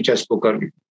fashion which I spoke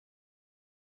earlier.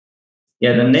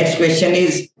 Yeah, the next question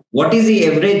is, what is the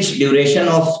average duration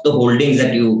of the holdings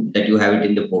that you have it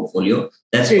in the portfolio?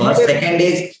 That's first. Second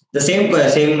is the same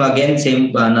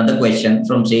another question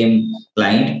from same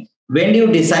client. When do you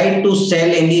decide to sell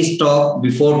any stock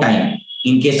before time,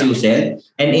 in case you sell,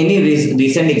 and any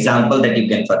recent example that you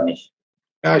can furnish?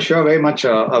 Yeah, sure. Very much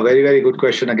a very, very good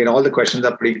question. Again, all the questions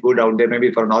are pretty good out there.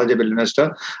 Maybe for a knowledgeable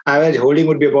investor, average holding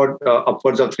would be about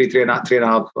upwards of three and a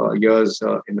half years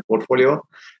in the portfolio.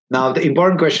 Now, the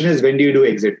important question is, when do you do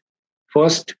exit?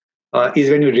 First is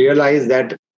when you realize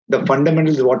that the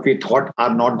fundamentals of what we thought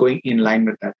are not going in line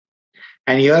with that.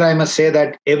 And here I must say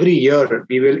that every year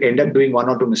we will end up doing one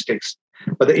or two mistakes.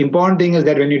 But the important thing is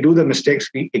that when you do the mistakes,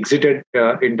 we exited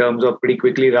in terms of pretty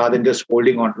quickly rather than just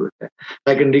holding on to it.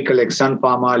 I can recollect Sun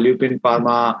Pharma, Lupin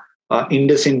Pharma,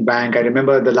 IndusInd Bank. I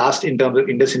remember the last in terms of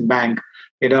IndusInd Bank,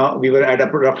 we were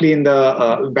at roughly in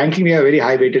the banking, we are very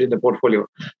high weighted in the portfolio.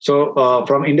 So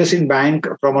from IndusInd Bank,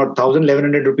 from our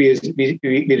 1,100 rupees, we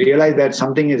realized that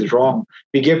something is wrong.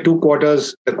 We gave 2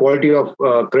 quarters, the quality of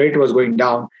credit was going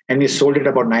down, and we sold it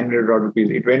about 900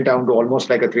 rupees. It went down to almost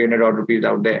like a 300 rupees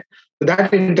out there. So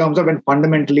that in terms of when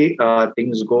fundamentally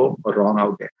things go wrong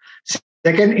out there.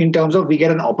 Second, in terms of we get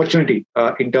an opportunity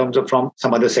in terms of from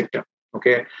some other sector.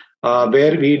 Okay.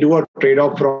 Where we do a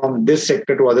trade-off from this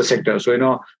sector to other sectors.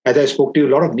 So, as I spoke to you,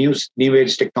 a lot of new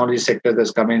age technology sectors has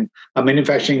come in, a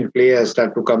manufacturing player has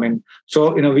started to come in.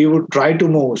 So, we would try to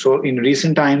move. So in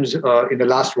recent times, in the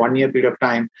last 1 year period of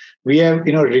time, we have,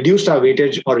 reduced our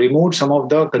weightage or removed some of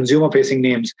the consumer-facing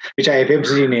names, which are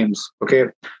FMCG names. Okay.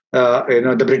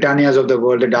 The Britannias of the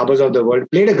world, the Dabas of the world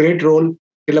played a great role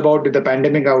till about the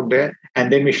pandemic out there.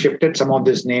 And then we shifted some of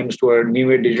these names to our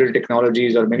new digital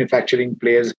technologies or manufacturing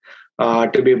players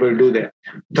to be able to do that.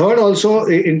 Third, also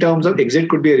in terms of exit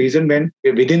could be a reason when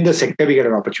within the sector we get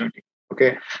an opportunity.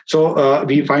 Okay. So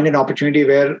we find an opportunity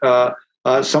where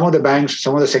some of the banks,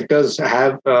 some of the sectors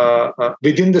have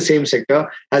within the same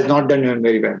sector has not done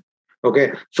very well.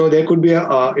 Okay. So there could be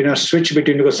a switch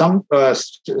between, because some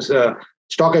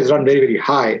stock has run very, very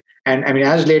high. And I mean,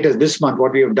 as late as this month,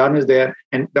 what we have done is there,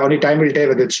 and the only time we'll tell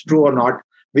whether it's true or not,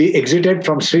 we exited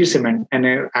from Sri Cement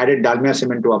and added Dalmia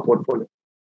Cement to our portfolio.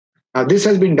 Now, this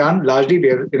has been done largely. We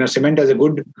have, cement has a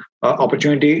good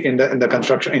opportunity in the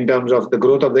construction in terms of the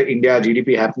growth of the India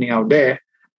GDP happening out there.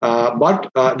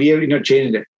 But we have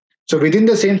changed it. So within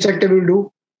the same sector, we'll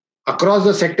do across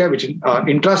the sector, which is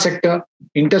intra-sector,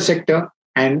 inter-sector,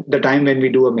 and the time when we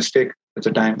do a mistake, it's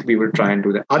the time we will try and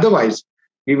do that. Otherwise,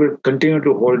 we will continue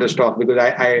to hold the stock, because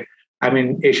I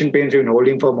mean, Asian Paints we've been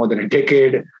holding for more than a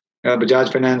decade,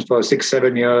 Bajaj Finance for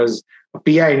 6-7 years,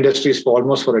 PI Industries for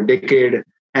almost for a decade,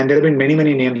 and there have been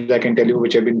many names I can tell you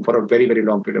which have been for a very, very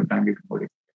long period of time we've been holding.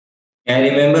 I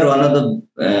remember one of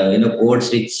the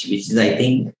quotes which is I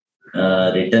think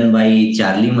written by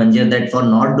Charlie Munger, that for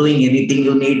not doing anything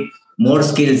you need more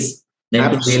skills than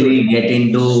Absolutely. To really get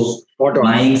into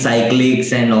buying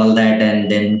cyclics and all that,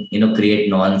 and then create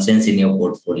nonsense in your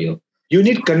portfolio. You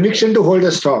need conviction to hold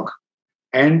a stock,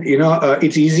 and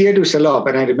it's easier to sell off.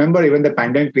 And I remember even the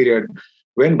pandemic period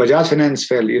when Bajaj Finance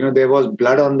fell. There was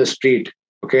blood on the street.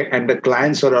 Okay, and the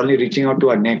clients were only reaching out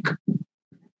to our neck,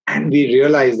 and we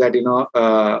realized that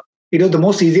the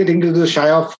most easier thing to do is shy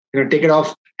off, take it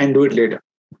off and do it later.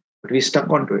 But we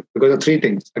stuck onto it because of 3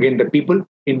 things. Again, the people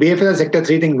in BFSI sector,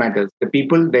 3 things matters: the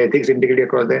people, the ethics, integrity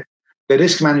across there, the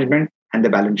risk management, and the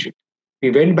balance sheet.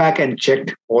 We went back and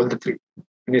checked all the 3.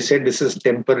 And we said this is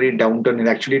temporary downturn, and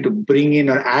actually to bring in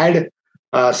or add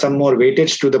some more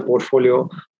weightage to the portfolio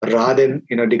rather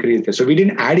than decrease it. So we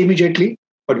didn't add immediately,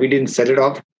 but we didn't sell it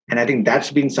off. And I think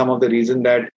that's been some of the reason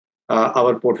that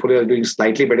our portfolio is doing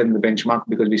slightly better than the benchmark,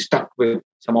 because we stuck with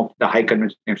some of the high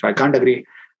conventional names. So I can't agree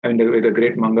with the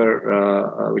great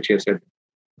Munger, which he has said.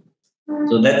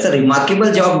 So that's a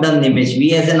remarkable job done, Nimesh.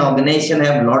 We as an organization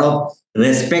have a lot of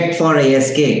respect for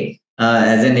ASK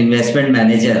as an investment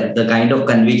manager. The kind of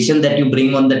conviction that you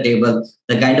bring on the table,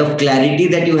 the kind of clarity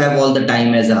that you have all the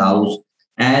time as a house,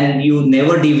 and you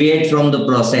never deviate from the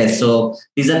process. So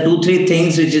these are 2-3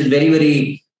 things which is very,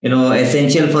 very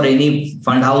essential for any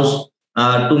fund house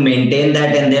to maintain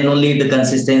that, and then only the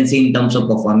consistency in terms of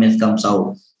performance comes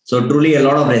out. So truly a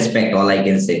lot of respect, all I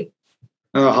can say.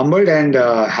 Humbled and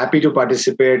happy to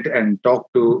participate and talk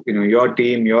to your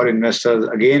team, your investors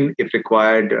again if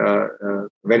required,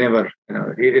 whenever.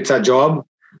 It's our job,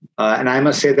 and I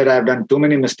must say that I've done too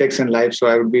many mistakes in life, so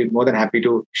I would be more than happy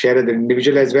to share as an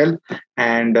individual as well.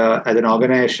 And as an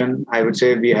organization, I would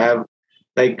say we have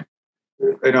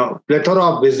plethora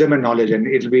of wisdom and knowledge, and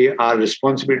it'll be our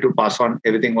responsibility to pass on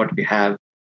everything what we have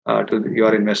to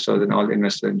your investors and all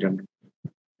investors in general.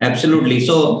 Absolutely.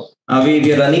 So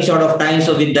we are running short of time.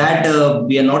 So with that,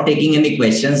 we are not taking any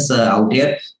questions out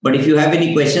here. But if you have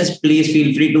any questions, please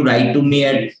feel free to write to me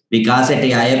at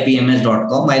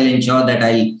vikas@aifpms.com. I'll ensure that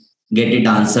I'll get it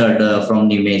answered from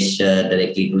Nimesh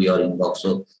directly to your inbox.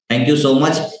 So thank you so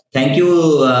much. Thank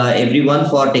you everyone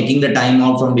for taking the time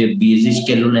out from your busy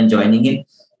schedule and joining in.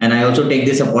 And I also take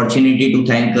this opportunity to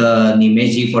thank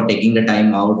Nimesh ji for taking the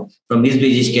time out from his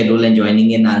busy schedule and joining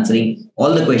in, answering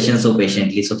all the questions so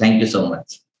patiently. So thank you so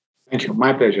much. Thank you.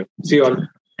 My pleasure. See you all.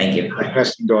 Thank you.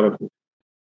 Best to all of you.